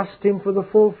 To trust Him for the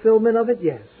fulfillment of it,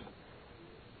 yes.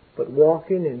 But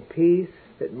walking in peace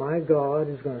that my God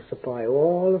is going to supply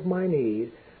all of my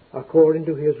need according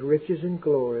to His riches and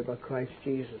glory by Christ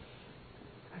Jesus.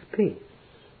 That's peace.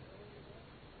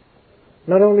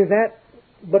 Not only that,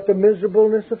 but the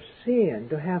miserableness of sin,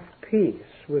 to have peace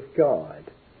with God.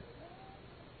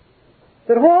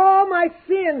 That all my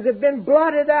sins have been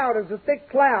blotted out as a thick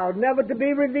cloud, never to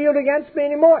be revealed against me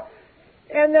anymore.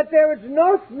 And that there is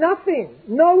nothing,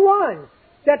 no one,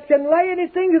 that can lay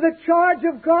anything to the charge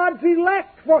of God's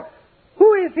elect. For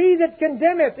who is he that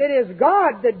condemneth? It is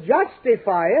God that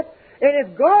justifieth. And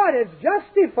if God has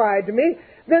justified me,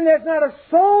 then there's not a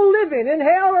soul living in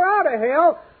hell or out of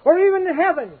hell, or even in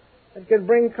heaven, that can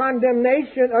bring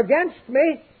condemnation against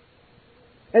me.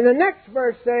 And the next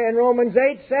verse in Romans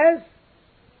 8 says,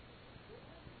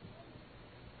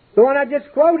 the one I just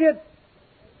quoted,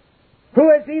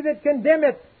 who is he that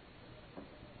condemneth?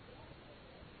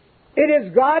 It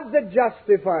is God that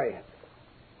justifieth.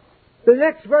 The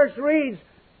next verse reads,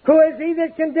 who is he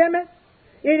that condemneth?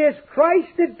 It is Christ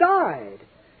that died,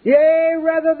 yea,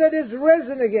 rather that is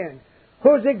risen again,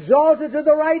 who is exalted to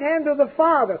the right hand of the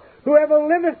Father, who ever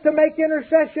liveth to make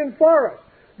intercession for us.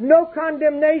 No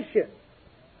condemnation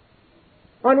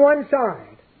on one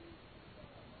side.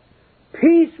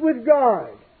 Peace with God.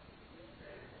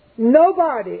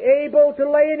 Nobody able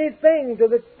to lay anything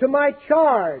to my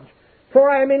charge, for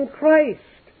I am in Christ.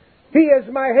 He is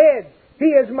my head. He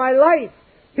is my life.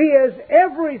 He is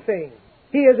everything.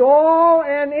 He is all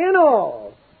and in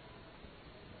all.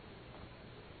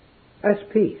 That's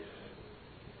peace.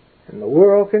 And the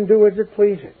world can do as it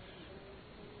pleases.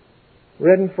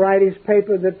 Read in Friday's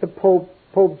paper that the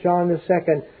Pope John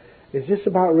II is just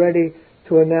about ready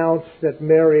to announce that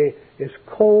Mary is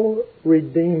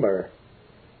co-redeemer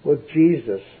with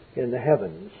Jesus in the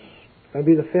heavens. That'll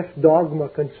be the fifth dogma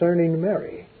concerning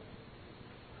Mary.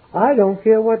 I don't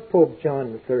care what Pope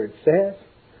John III says,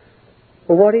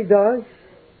 or what he does,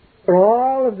 or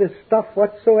all of this stuff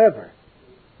whatsoever.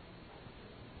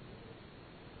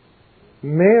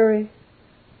 Mary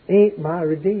ain't my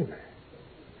Redeemer.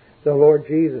 The Lord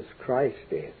Jesus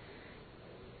Christ is.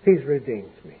 He's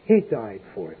redeemed me. He died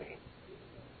for me.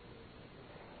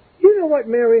 You know what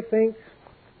Mary thinks?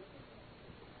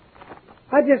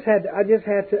 I just have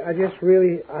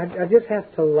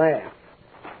to laugh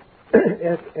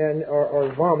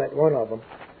or vomit one of them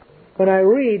when I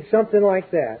read something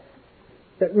like that.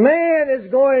 That man is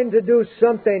going to do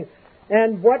something,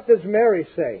 and what does Mary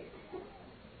say?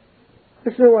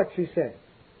 Listen to what she said.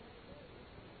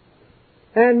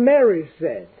 And Mary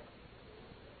said,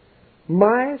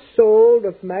 my soul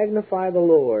doth magnify the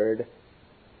Lord,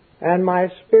 and my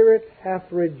spirit hath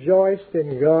rejoiced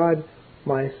in God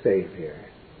my Savior.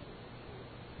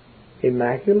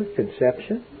 Immaculate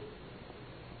conception.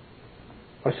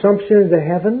 Assumption into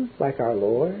heaven like our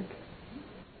Lord.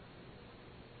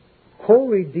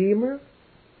 Co-redeemer.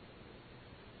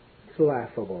 It's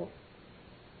laughable.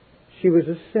 She was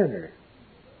a sinner.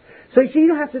 So you see, you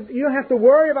don't have to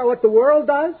worry about what the world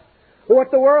does or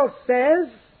what the world says.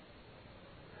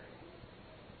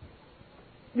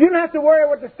 You don't have to worry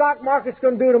what the stock market's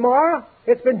going to do tomorrow.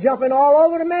 It's been jumping all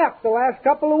over the map the last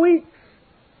couple of weeks.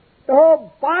 The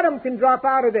whole bottom can drop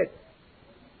out of it.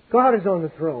 God is on the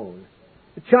throne.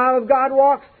 The child of God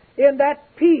walks in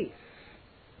that peace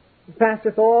that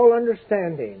passeth all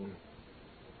understanding.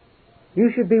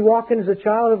 You should be walking as a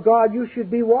child of God. You should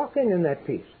be walking in that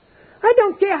peace. I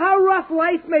don't care how rough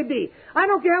life may be. I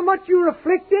don't care how much you're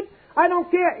afflicted. I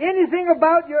don't care anything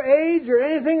about your age or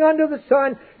anything under the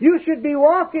sun. You should be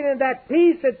walking in that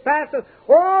peace that passeth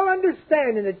all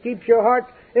understanding, that keeps your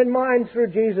hearts and minds through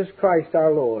Jesus Christ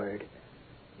our Lord.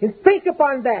 And think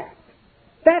upon that.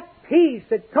 That peace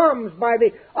that comes by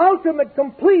the ultimate,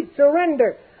 complete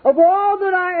surrender of all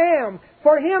that I am,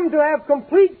 for Him to have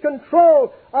complete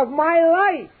control of my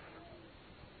life.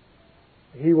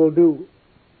 He will do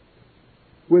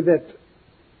with it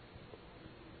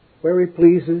where He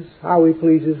pleases, how He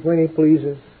pleases, when He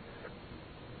pleases,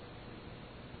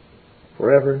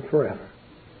 forever and forever.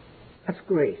 That's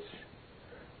grace.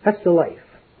 That's the life.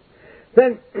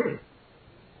 Then,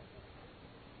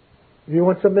 you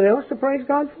want something else to praise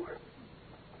God for?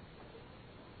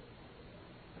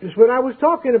 Just what I was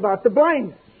talking about, the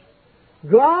blindness.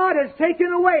 God has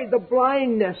taken away the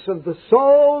blindness of the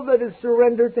soul that is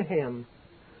surrendered to Him.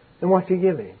 And what's He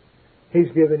given him?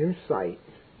 He's given him sight.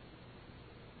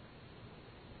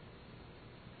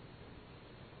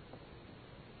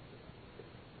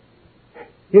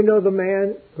 You know, the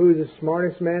man who is the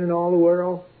smartest man in all the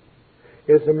world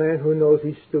is the man who knows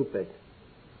he's stupid.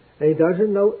 And he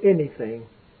doesn't know anything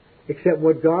except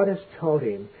what God has taught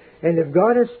him. And if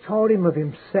God has taught him of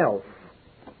himself,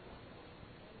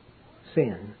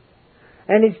 sin,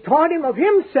 and He's taught him of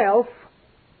Himself,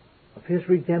 of His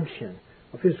redemption,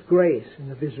 of His grace,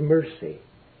 and of His mercy,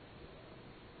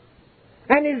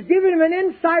 and He's given him an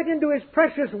insight into His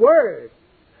precious Word,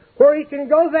 where he can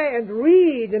go there and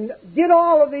read and get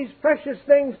all of these precious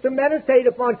things to meditate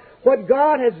upon what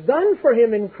God has done for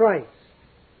him in Christ.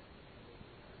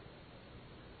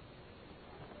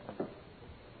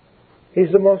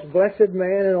 He's the most blessed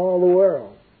man in all the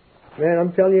world. Man,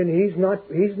 I'm telling you,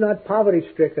 he's not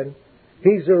poverty-stricken.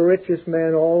 He's the richest man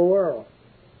in all the world.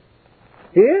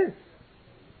 He is.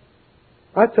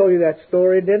 I told you that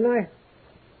story, didn't I?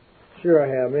 Sure I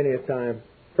have, many a time.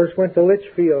 First went to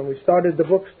Litchfield, and we started the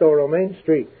bookstore on Main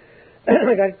Street.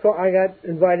 I got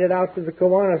invited out to the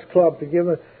Kiwanis Club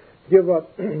to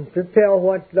to tell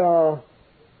what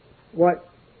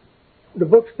the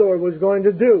bookstore was going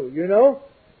to do, you know.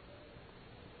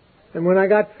 And when I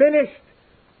got finished,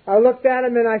 I looked at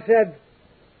him and I said,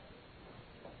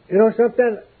 "You know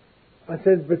something?" I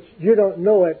said, "But you don't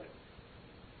know it,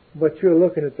 but you're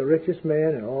looking at the richest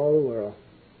man in all the world."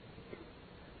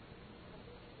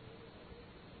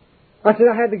 I said,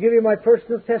 "I had to give you my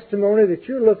personal testimony that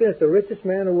you're looking at the richest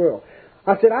man in the world."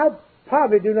 I said, "I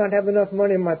probably do not have enough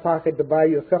money in my pocket to buy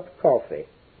you a cup of coffee,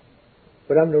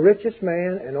 but I'm the richest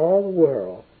man in all the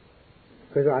world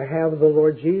because I have the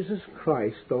Lord Jesus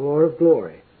Christ, the Lord of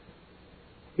glory.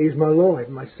 He's my Lord,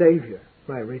 my Savior,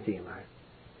 my Redeemer."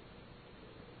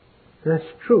 And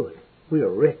that's truth. We are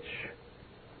rich.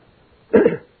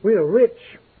 We are rich.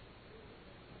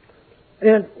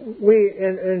 And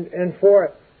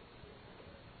for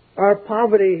our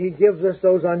poverty, He gives us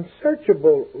those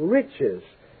unsearchable riches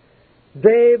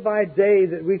day by day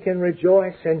that we can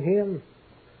rejoice in Him.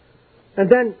 And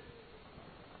then,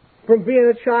 from being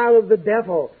a child of the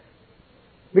devil,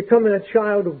 becoming a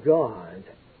child of God.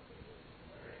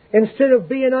 Instead of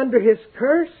being under His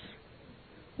curse,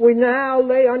 we now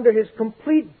lay under His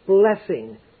complete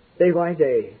blessing day by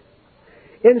day.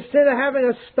 Instead of having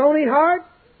a stony heart,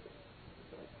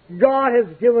 God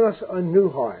has given us a new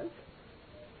heart.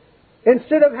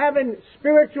 Instead of having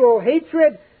spiritual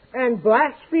hatred and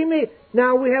blasphemy,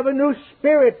 now we have a new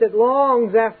spirit that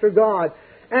longs after God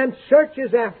and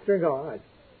searches after God.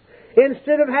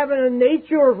 Instead of having a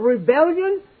nature of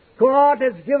rebellion, God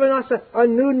has given us a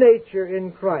new nature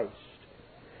in Christ.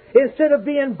 Instead of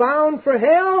being bound for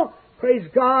hell, praise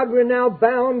God, we're now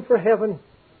bound for heaven.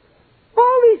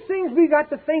 All these things we got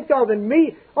to think of, and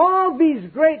all these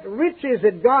great riches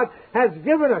that God has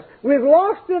given us. We've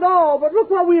lost it all, but look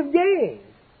what we've gained.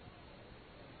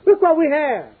 Look what we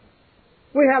have.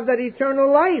 We have that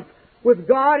eternal life with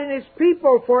God and His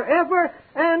people forever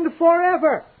and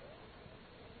forever.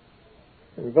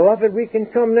 And beloved, we can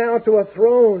come now to a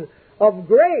throne of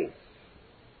grace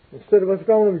instead of a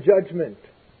throne of judgment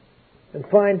and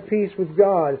find peace with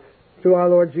God through our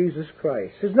Lord Jesus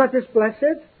Christ. Is not this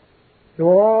blessed? No,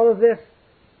 all of this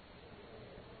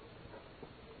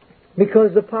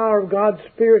because the power of God's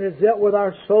Spirit has dealt with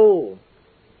our soul,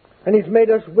 and He's made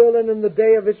us willing in the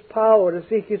day of His power to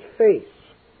seek His face.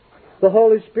 The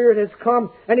Holy Spirit has come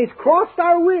and He's crossed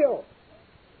our will.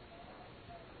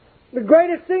 The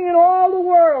greatest thing in all the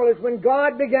world is when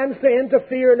God begins to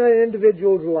interfere in an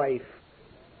individual's life.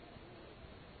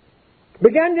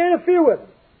 Begins to interfere with them.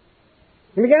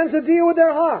 He begins to deal with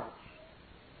their hearts.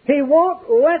 He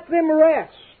won't let them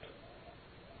rest.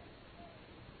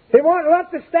 He won't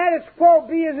let the status quo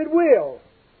be as it will.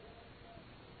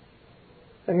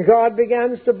 And God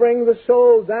begins to bring the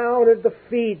soul down at the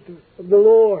feet of the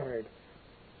Lord.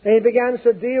 And He begins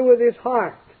to deal with his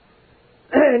heart.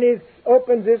 And He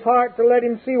opens his heart to let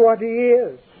him see what he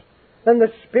is. And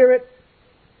the Spirit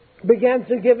begins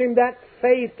to give him that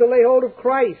faith to lay hold of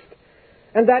Christ.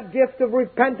 And that gift of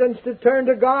repentance to turn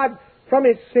to God from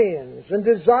his sins and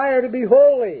desire to be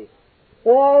holy.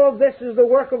 All of this is the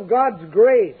work of God's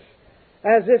grace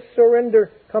as this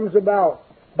surrender comes about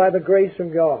by the grace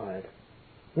of God.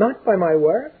 Not by my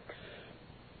works,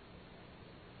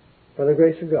 by the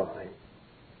grace of God.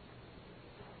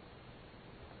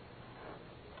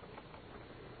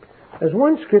 There's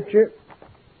one scripture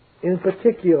in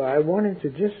particular I wanted to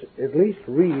just at least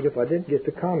read if I didn't get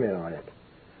to comment on it.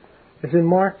 It's in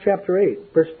Mark chapter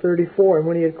 8, verse 34. And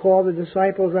when he had called the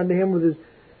disciples unto him with his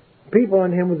people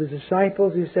unto him with his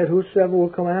disciples, he said, Whosoever will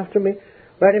come after me,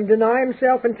 let him deny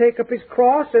himself and take up his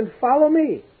cross and follow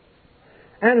me.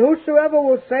 And whosoever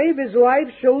will save his life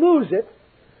shall lose it,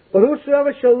 but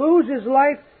whosoever shall lose his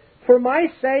life for my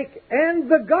sake and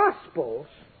the gospel's,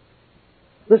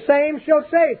 the same shall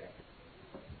save it.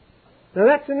 Now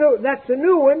that's a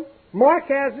new one. Mark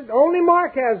has it. Only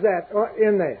Mark has that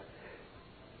in there.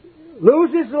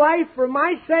 Lose his life for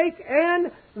my sake and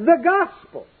the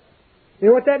gospel. You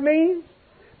know what that means?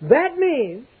 That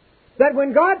means that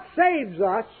when God saves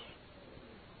us,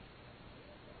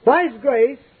 by His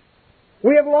grace,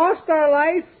 we have lost our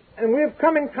life and we have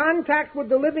come in contact with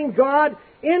the living God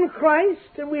in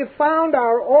Christ, and we have found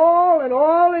our all and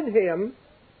all in Him,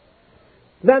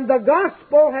 then the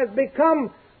gospel has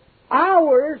become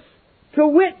ours to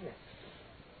witness.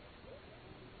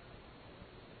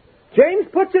 James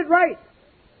puts it right.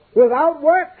 Without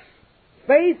works,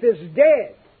 faith is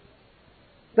dead.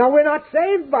 Now, we're not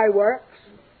saved by works,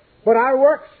 but our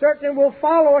works certainly will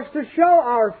follow us to show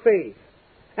our faith.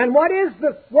 And what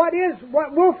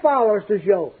will follow us to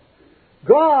show?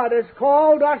 God has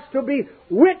called us to be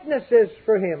witnesses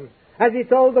for Him, as He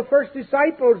told the first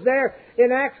disciples there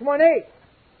in Acts 1:8.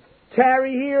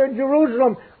 Tarry here in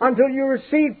Jerusalem until you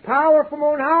receive power from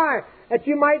on high, that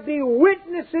you might be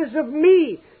witnesses of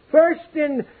me, first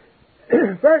in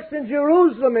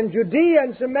Jerusalem and Judea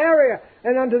and Samaria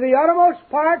and unto the uttermost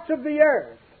parts of the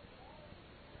earth.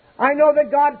 I know that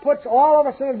God puts all of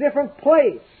us in a different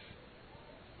place,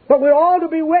 but we're all to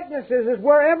be witnesses as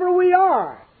wherever we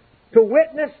are, to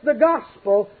witness the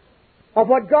gospel of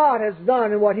what God has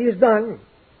done and what He's done.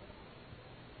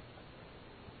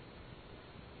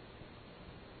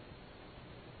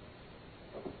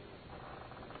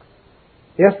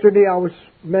 Yesterday I was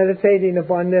meditating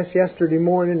upon this yesterday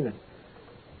morning, and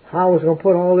how I was going to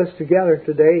put all this together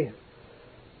today.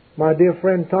 My dear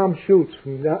friend Tom Schutz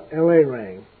from L.A.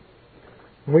 rang.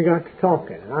 And we got to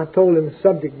talking, and I told him the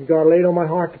subject that God laid on my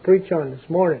heart to preach on this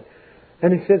morning.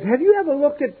 And he says, have you ever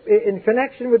looked at, in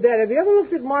connection with that, have you ever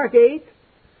looked at Mark 8,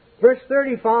 verse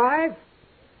 35?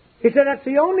 He said, that's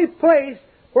the only place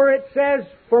where it says,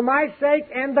 for my sake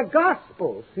and the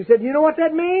Gospels. He said, you know what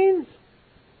that means?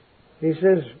 He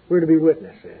says, we're to be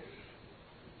witnesses.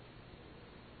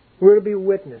 We're to be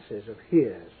witnesses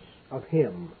of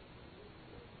Him.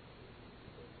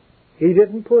 He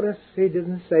didn't He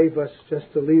didn't save us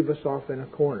just to leave us off in a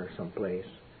corner someplace.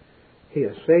 He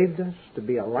has saved us to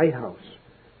be a lighthouse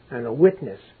and a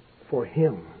witness for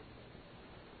Him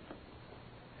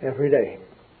every day.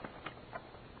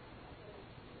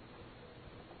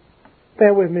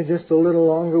 Bear with me just a little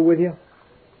longer, will you?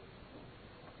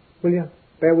 Will you?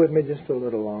 Bear with me just a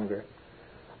little longer.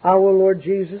 Our Lord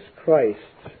Jesus Christ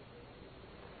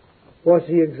was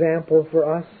the example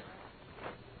for us.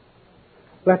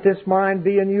 Let this mind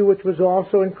be in you which was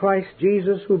also in Christ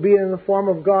Jesus, who being in the form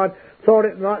of God, thought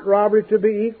it not robbery to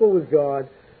be equal with God,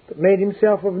 but made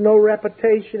Himself of no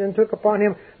reputation, and took upon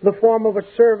Him the form of a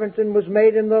servant, and was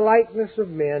made in the likeness of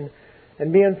men.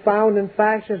 And being found in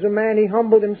fashion as a man, He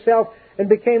humbled Himself, and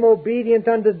became obedient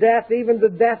unto death, even the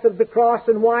death of the cross.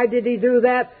 And why did He do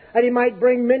that? That He might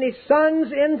bring many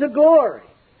sons into glory.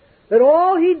 That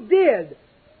all He did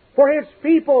for His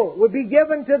people would be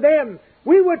given to them.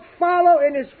 We would follow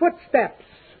in His footsteps.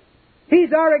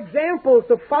 He's our example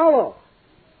to follow.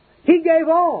 He gave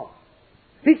all.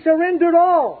 He surrendered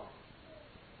all.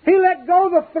 He let go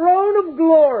the throne of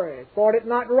glory, thought it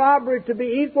not robbery to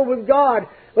be equal with God,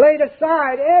 laid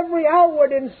aside every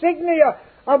outward insignia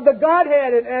of the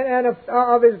Godhead and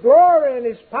of His glory and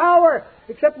His power,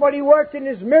 except what He worked in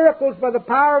His miracles by the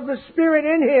power of the Spirit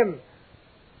in Him.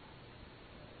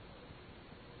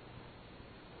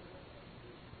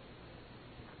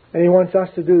 And He wants us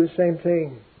to do the same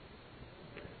thing.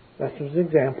 That's His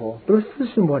example. But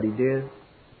listen what He did.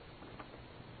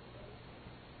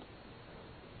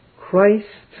 Christ,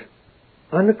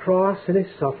 on the cross and His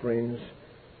sufferings,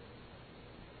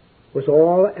 was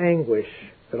all anguish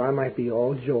that I might be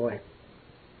all joy.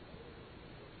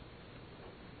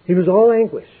 He was all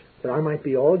anguish that I might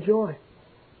be all joy.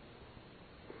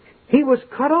 He was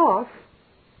cut off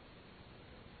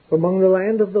among the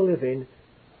land of the living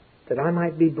that I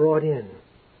might be brought in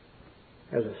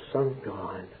as a son of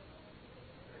God.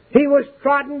 He was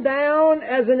trodden down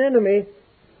as an enemy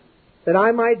that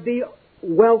I might be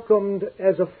welcomed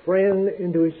as a friend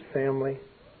into His family.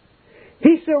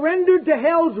 He surrendered to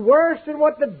hell's worst and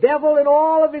what the devil and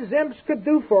all of his imps could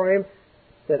do for Him,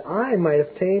 that I might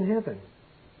obtain heaven.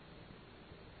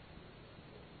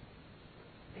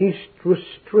 He was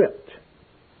stripped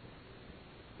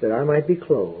that I might be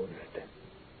clothed.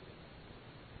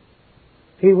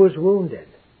 He was wounded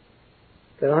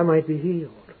that I might be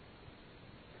healed.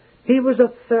 He was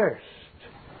athirst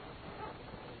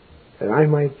that I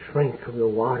might drink of the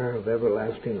water of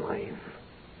everlasting life.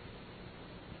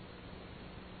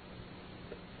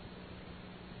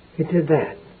 He did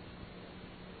that.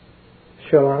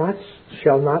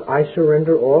 Shall not I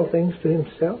surrender all things to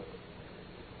Himself?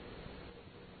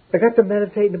 I got to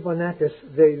meditating upon that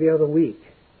the other week.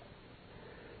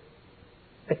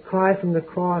 A cry from the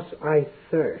cross, I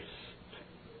thirst.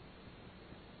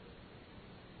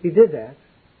 He did that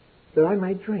I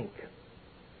might drink.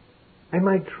 I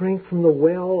might drink from the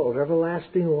well of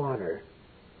everlasting water.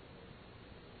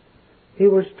 He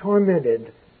was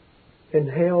tormented and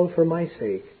held for my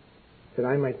sake, that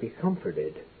I might be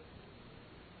comforted.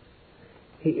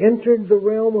 He entered the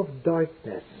realm of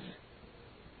darkness,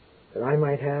 that I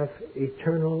might have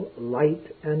eternal light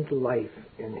and life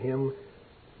in Him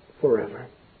forever.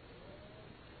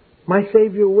 My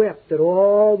Savior wept that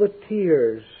all the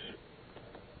tears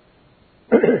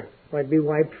might be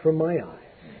wiped from my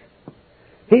eyes.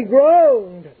 He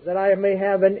groaned that I may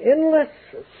have an endless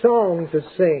song to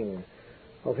sing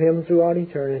of Him throughout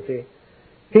eternity.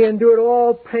 He endured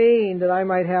all pain that I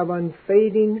might have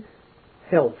unfading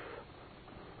health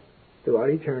throughout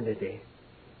eternity.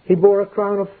 He bore a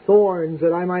crown of thorns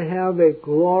that I might have a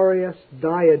glorious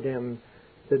diadem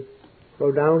that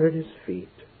flowed down at His feet.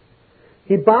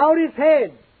 He bowed His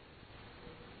head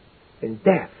in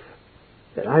death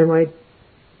that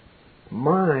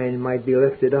mine might be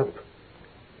lifted up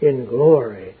in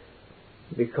glory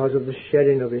because of the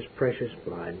shedding of His precious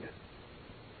blood.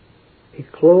 He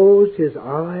closed His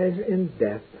eyes in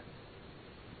death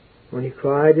when He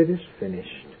cried, "It is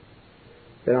finished,"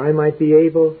 that I might be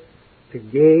able to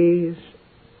gaze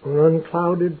on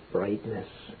unclouded brightness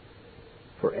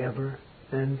forever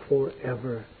and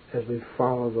forever as we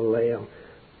follow the Lamb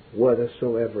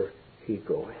whithersoever He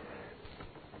goeth.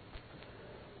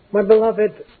 My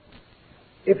beloved,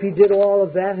 if He did all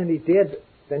of that, and He did,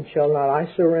 then shall not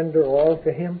I surrender all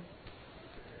to Him?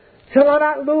 Shall I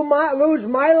not lose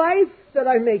my life that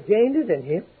I may gain it in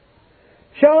Him?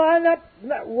 Shall I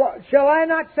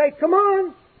not say, "Come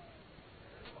on,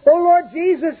 oh Lord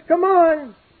Jesus, come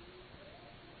on.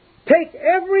 Take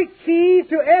every key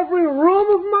to every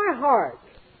room of my heart.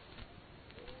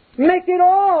 Make it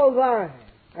all thine.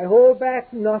 I hold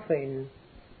back nothing.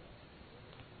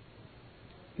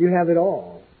 You have it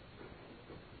all.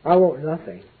 I want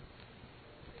nothing."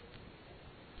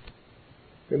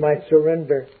 We might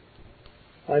surrender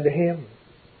unto Him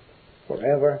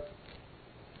forever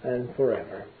and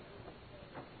forever.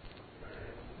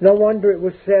 No wonder it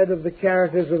was said of the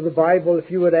characters of the Bible,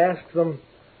 if you would ask them,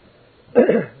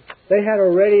 they had a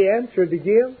ready answer to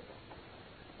give.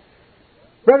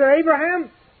 "Brother Abraham,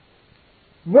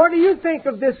 what do you think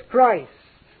of this Christ?"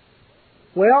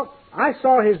 "Well, I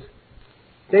saw His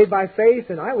day by faith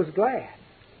and I was glad."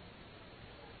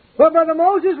 "Well, Brother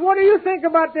Moses, what do you think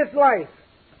about this life?"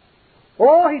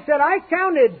 "Oh," he said, "I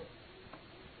counted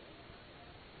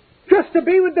just to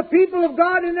be with the people of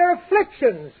God in their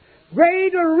afflictions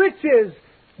greater riches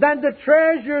than the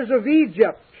treasures of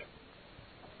Egypt."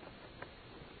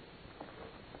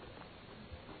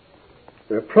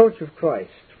 The approach of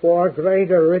Christ, far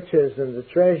greater riches than the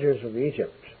treasures of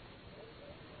Egypt.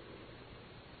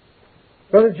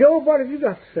 Brother Job, what have you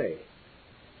got to say?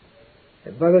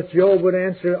 And Brother Job would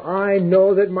answer, "I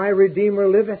know that my Redeemer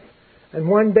liveth, and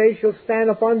one day shall stand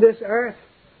upon this earth.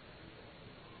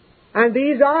 And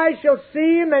these eyes shall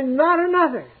see Him and not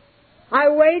another. I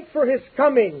wait for His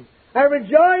coming. I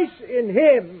rejoice in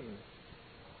Him."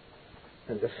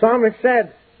 And the psalmist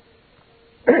said,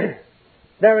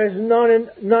 "There is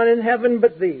none in heaven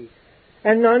but Thee,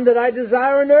 and none that I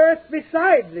desire on earth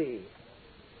beside Thee."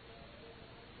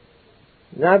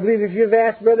 And I believe if you've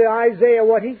asked Brother Isaiah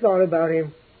what he thought about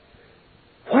Him,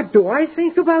 "What do I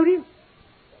think about Him?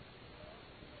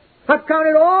 I've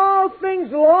counted all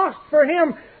things lost for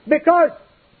Him because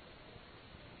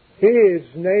His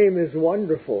name is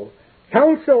wonderful.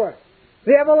 Counselor,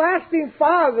 the everlasting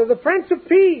Father, the Prince of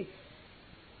Peace.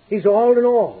 He's all in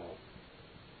all.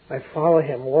 I follow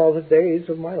Him all the days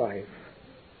of my life."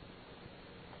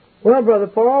 "Well, Brother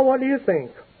Paul, what do you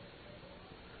think?"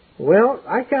 "Well,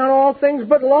 I count all things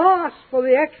but loss for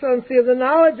the excellency of the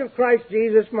knowledge of Christ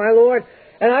Jesus my Lord.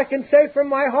 And I can say from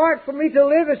my heart, for me to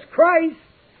live is Christ,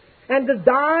 and to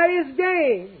die is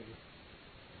gain.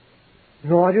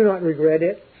 No, I do not regret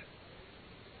it."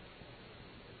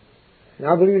 And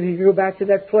I believe he could go back to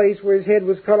that place where his head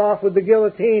was cut off with the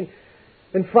guillotine.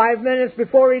 And 5 minutes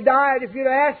before he died, if you'd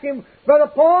asked him, Brother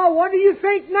Paul, what do you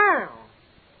think now?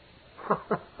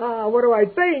 What do I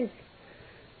think?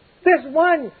 This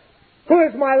one who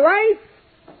is my life,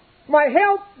 my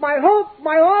help, my hope,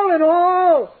 my all in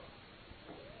all.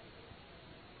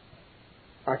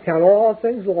 I count all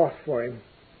things lost for him.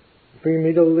 For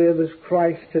me to live as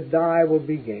Christ, to die will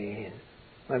be gain.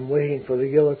 I'm waiting for the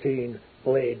guillotine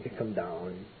blade to come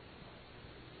down.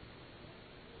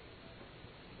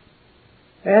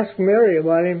 Ask Mary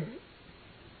about him,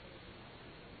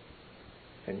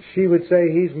 and she would say,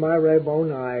 he's my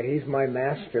Rabboni, he's my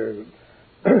master.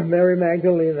 Mary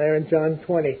Magdalene there in John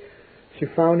 20, she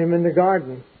found him in the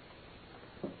garden.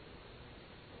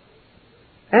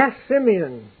 Ask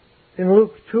Simeon in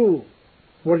Luke 2,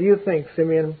 what do you think,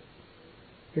 Simeon?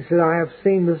 He said, I have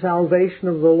seen the salvation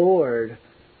of the Lord.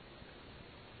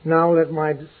 Now let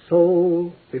my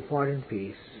soul depart in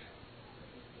peace.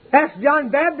 Asked John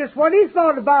Baptist what he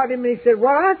thought about him. And he said,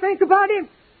 what I think about him,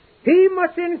 he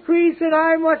must increase and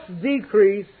I must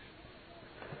decrease.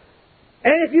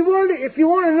 And if you want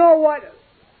to know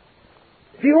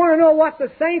what the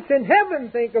saints in heaven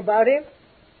think about him,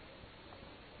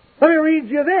 let me read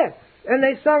you this. And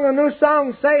they sung a new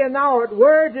song, saying, Thou art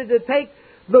worthy to take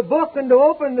the book and to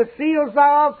open the seals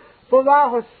thereof, for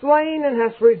thou hast slain and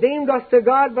hast redeemed us to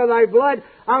God by thy blood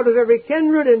out of every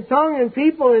kindred and tongue and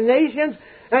people and nations,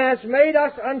 and hast made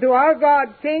us unto our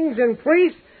God kings and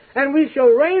priests, and we shall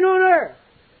reign on earth.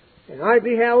 And I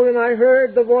beheld and I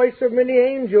heard the voice of many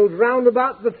angels round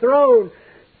about the throne,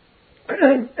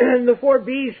 and the four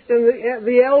beasts and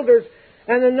the elders,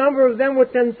 and the number of them were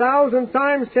 10,000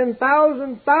 times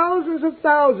 10,000, thousands of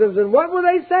thousands. And what were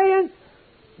they saying?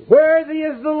 Worthy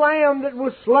is the Lamb that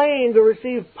was slain to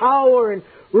receive power and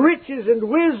riches and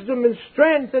wisdom and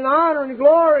strength and honor and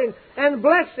glory and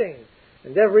blessing.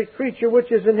 And every creature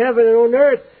which is in heaven and on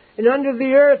earth and under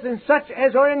the earth and such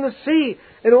as are in the sea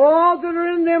and all that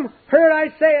are in them heard I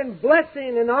saying,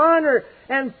 blessing and honor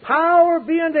and power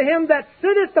be unto him that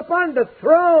sitteth upon the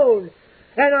throne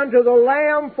and unto the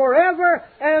Lamb forever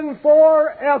and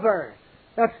forever.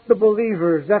 That's the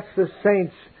believers, that's the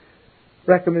saints'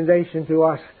 recommendation to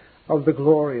us of the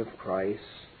glory of Christ.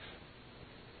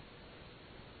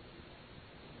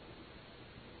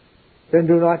 Then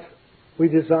do not we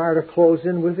desire to close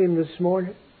in with him this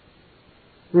morning?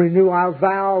 Renew our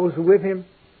vows with him.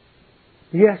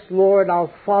 Yes, Lord,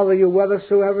 I'll follow you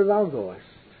whithersoever thou goest.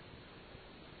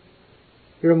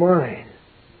 You're mine.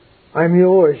 I'm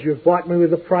yours. You've bought me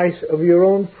with the price of your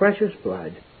own precious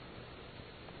blood.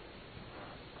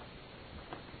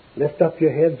 Lift up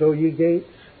your heads, O ye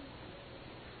gates,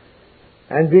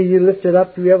 and be ye lifted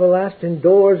up to the everlasting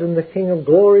doors, and the King of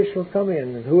glory shall come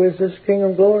in. And who is this King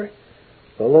of glory?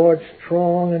 The Lord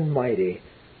strong and mighty,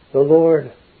 the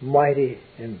Lord mighty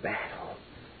in battle.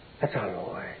 That's our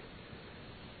Lord.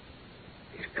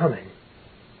 He's coming.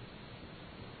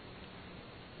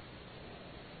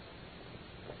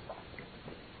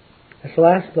 This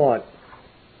last thought,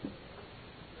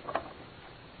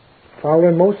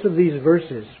 following most of these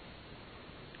verses,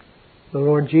 the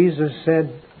Lord Jesus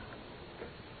said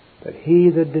that he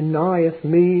that denieth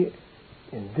me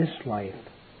in this life,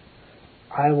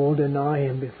 I will deny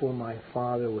him before my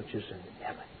Father which is in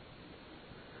heaven.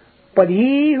 But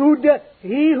he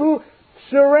who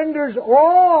surrenders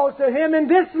all to him in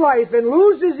this life and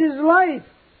loses his life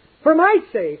for my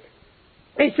sake,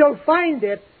 he shall find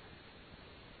it,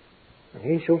 and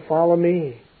he shall follow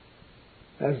me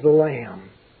as the Lamb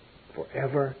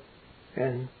forever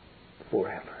and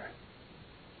forever.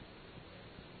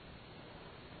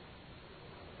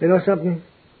 You know something?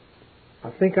 I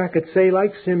think I could say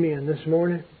like Simeon this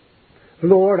morning,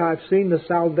 Lord, I've seen the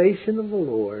salvation of the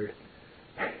Lord.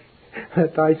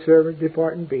 Let thy servant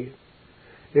depart in peace.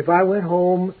 If I went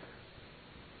home,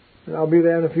 and I'll be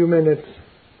there in a few minutes,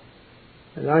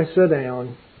 and I sit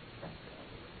down,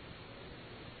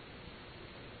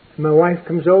 and my wife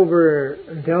comes over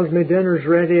and tells me dinner's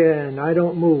ready, and I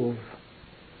don't move.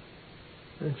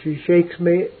 And she shakes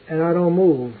me, and I don't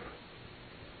move.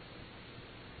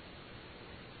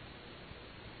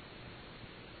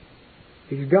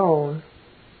 He's gone.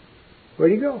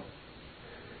 Where'd he go?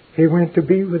 He went to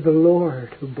be with the Lord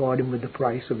who bought him with the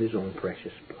price of his own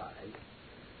precious blood.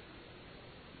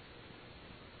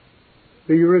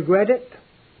 Do you regret it?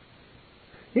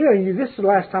 You know, this is the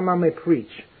last time I may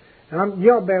preach. And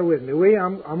y'all bear with me, will you?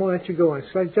 I'm going to let you go in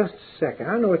just a second.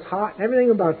 I know it's hot and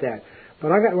everything about that.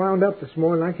 But I got wound up this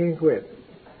morning. I can't quit.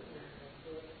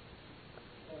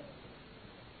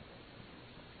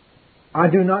 I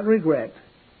do not regret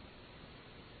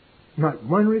Not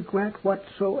one regret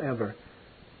whatsoever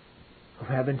of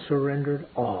having surrendered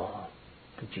all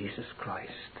to Jesus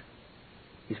Christ.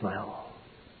 He's my all.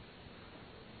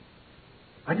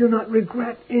 I do not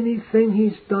regret anything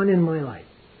He's done in my life.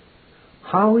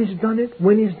 How He's done it,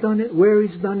 when He's done it, where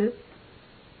He's done it,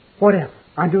 whatever.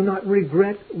 I do not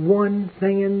regret one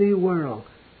thing in the world.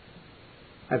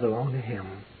 I belong to Him.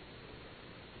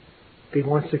 If He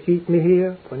wants to keep me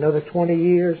here for another 20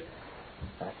 years,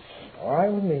 that's all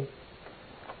right with me.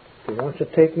 If He wants to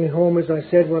take me home, as I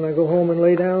said, when I go home and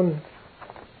lay down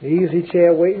in the easy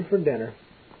chair waiting for dinner,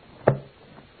 if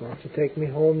He wants to take me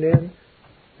home then,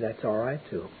 that's all right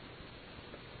too.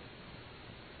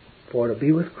 For to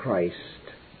be with Christ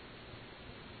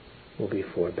will be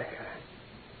far better.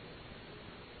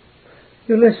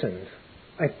 You listened.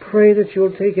 I pray that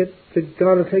you'll take it, that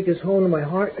God will take His hold in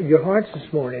your hearts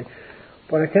this morning.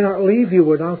 But I cannot leave you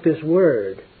without this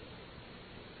word.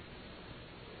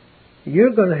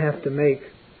 You're going to have to make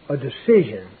a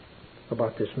decision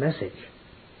about this message.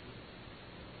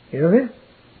 You know that?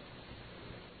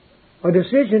 A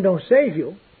decision don't save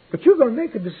you, but you're going to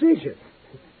make a decision.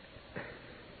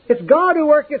 It's God who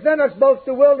worketh in us both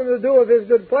to will and to do of His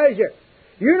good pleasure.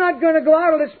 You're not going to go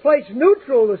out of this place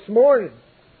neutral this morning.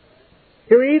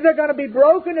 You're either going to be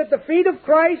broken at the feet of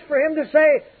Christ for Him to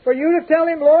say, for you to tell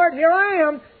Him, Lord, here I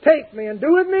am, take me and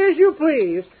do with me as you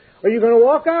please, or you're going to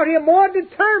walk out here more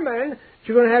determined that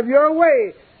you're going to have your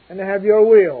way and to have your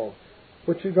will.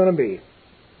 Which is going to be?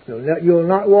 You'll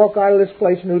not walk out of this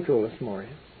place neutral this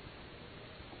morning.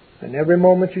 And every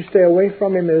moment you stay away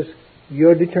from Him is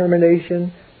your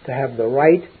determination to have the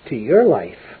right to your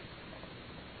life.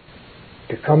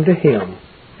 To come to Him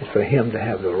is for Him to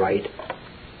have the right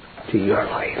to your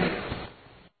life.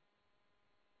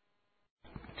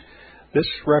 This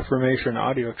Reformation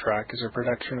audio track is a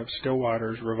production of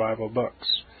Stillwater's Revival Books.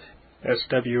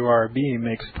 SWRB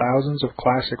makes thousands of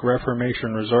classic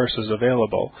Reformation resources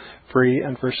available, free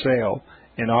and for sale,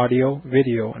 in audio,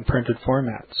 video, and printed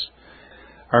formats.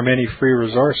 Our many free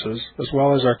resources, as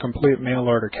well as our complete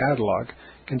mail-order catalog,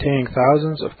 containing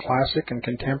thousands of classic and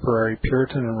contemporary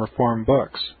Puritan and Reformed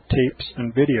books, tapes,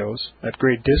 and videos at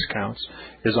great discounts,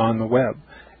 is on the web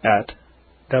at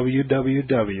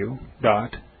www.swrb.com.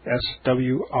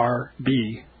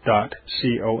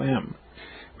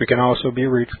 We can also be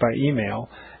reached by email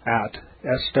at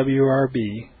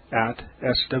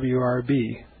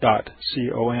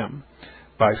swrb@swrb.com,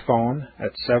 by phone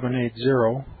at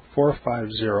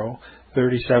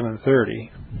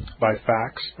 780-450-3730, by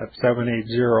fax at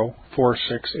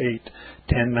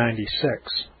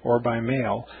 780-468-1096, or by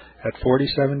mail at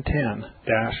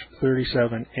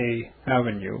 4710-37A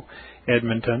Avenue,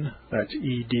 Edmonton, that's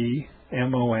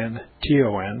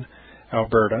Edmonton,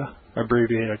 Alberta,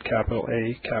 abbreviated capital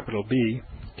A, capital B,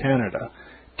 Canada,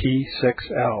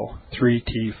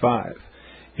 T6L3T5.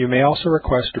 You may also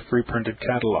request a free printed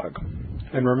catalog.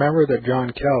 And remember that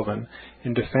John Calvin,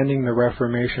 in defending the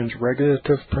Reformation's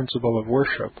regulative principle of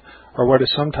worship, or what is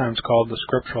sometimes called the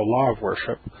scriptural law of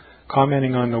worship,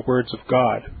 commenting on the words of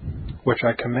God, which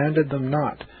I commanded them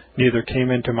not, neither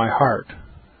came into my heart,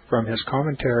 from his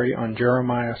commentary on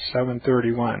Jeremiah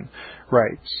 7:31,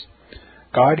 writes,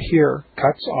 God here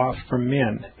cuts off from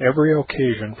men every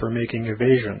occasion for making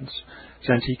evasions,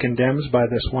 since he condemns by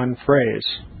this one phrase,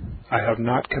 I have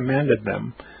not commanded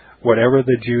them, whatever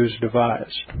the Jews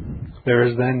devised. There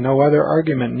is then no other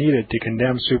argument needed to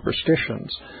condemn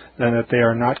superstitions than that they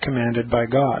are not commanded by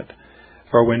God.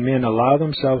 For when men allow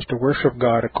themselves to worship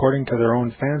God according to their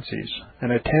own fancies,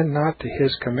 and attend not to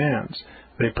His commands,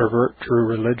 they pervert true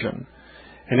religion.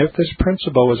 And if this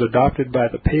principle was adopted by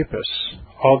the Papists,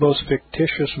 all those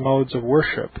fictitious modes of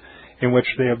worship in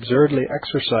which they absurdly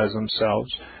exercise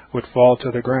themselves would fall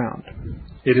to the ground.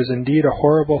 It is indeed a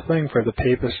horrible thing for the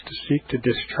Papists to seek to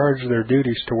discharge their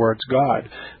duties towards God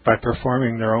by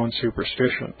performing their own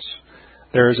superstitions.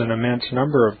 There is an immense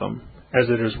number of them, as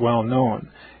it is well known,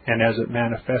 and as it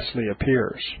manifestly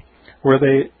appears. Were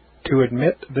they to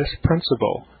admit this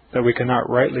principle, that we cannot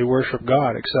rightly worship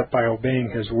God except by obeying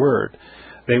His word,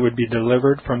 they would be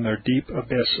delivered from their deep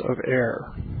abyss of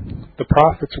error. The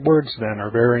prophet's words, then, are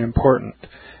very important,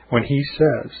 when he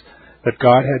says that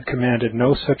God had commanded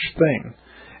no such thing,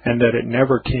 and that it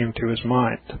never came to his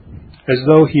mind, as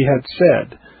though he had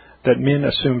said that men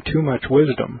assume too much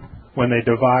wisdom when they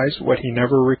devise what he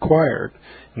never required,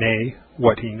 nay,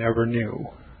 what he never knew.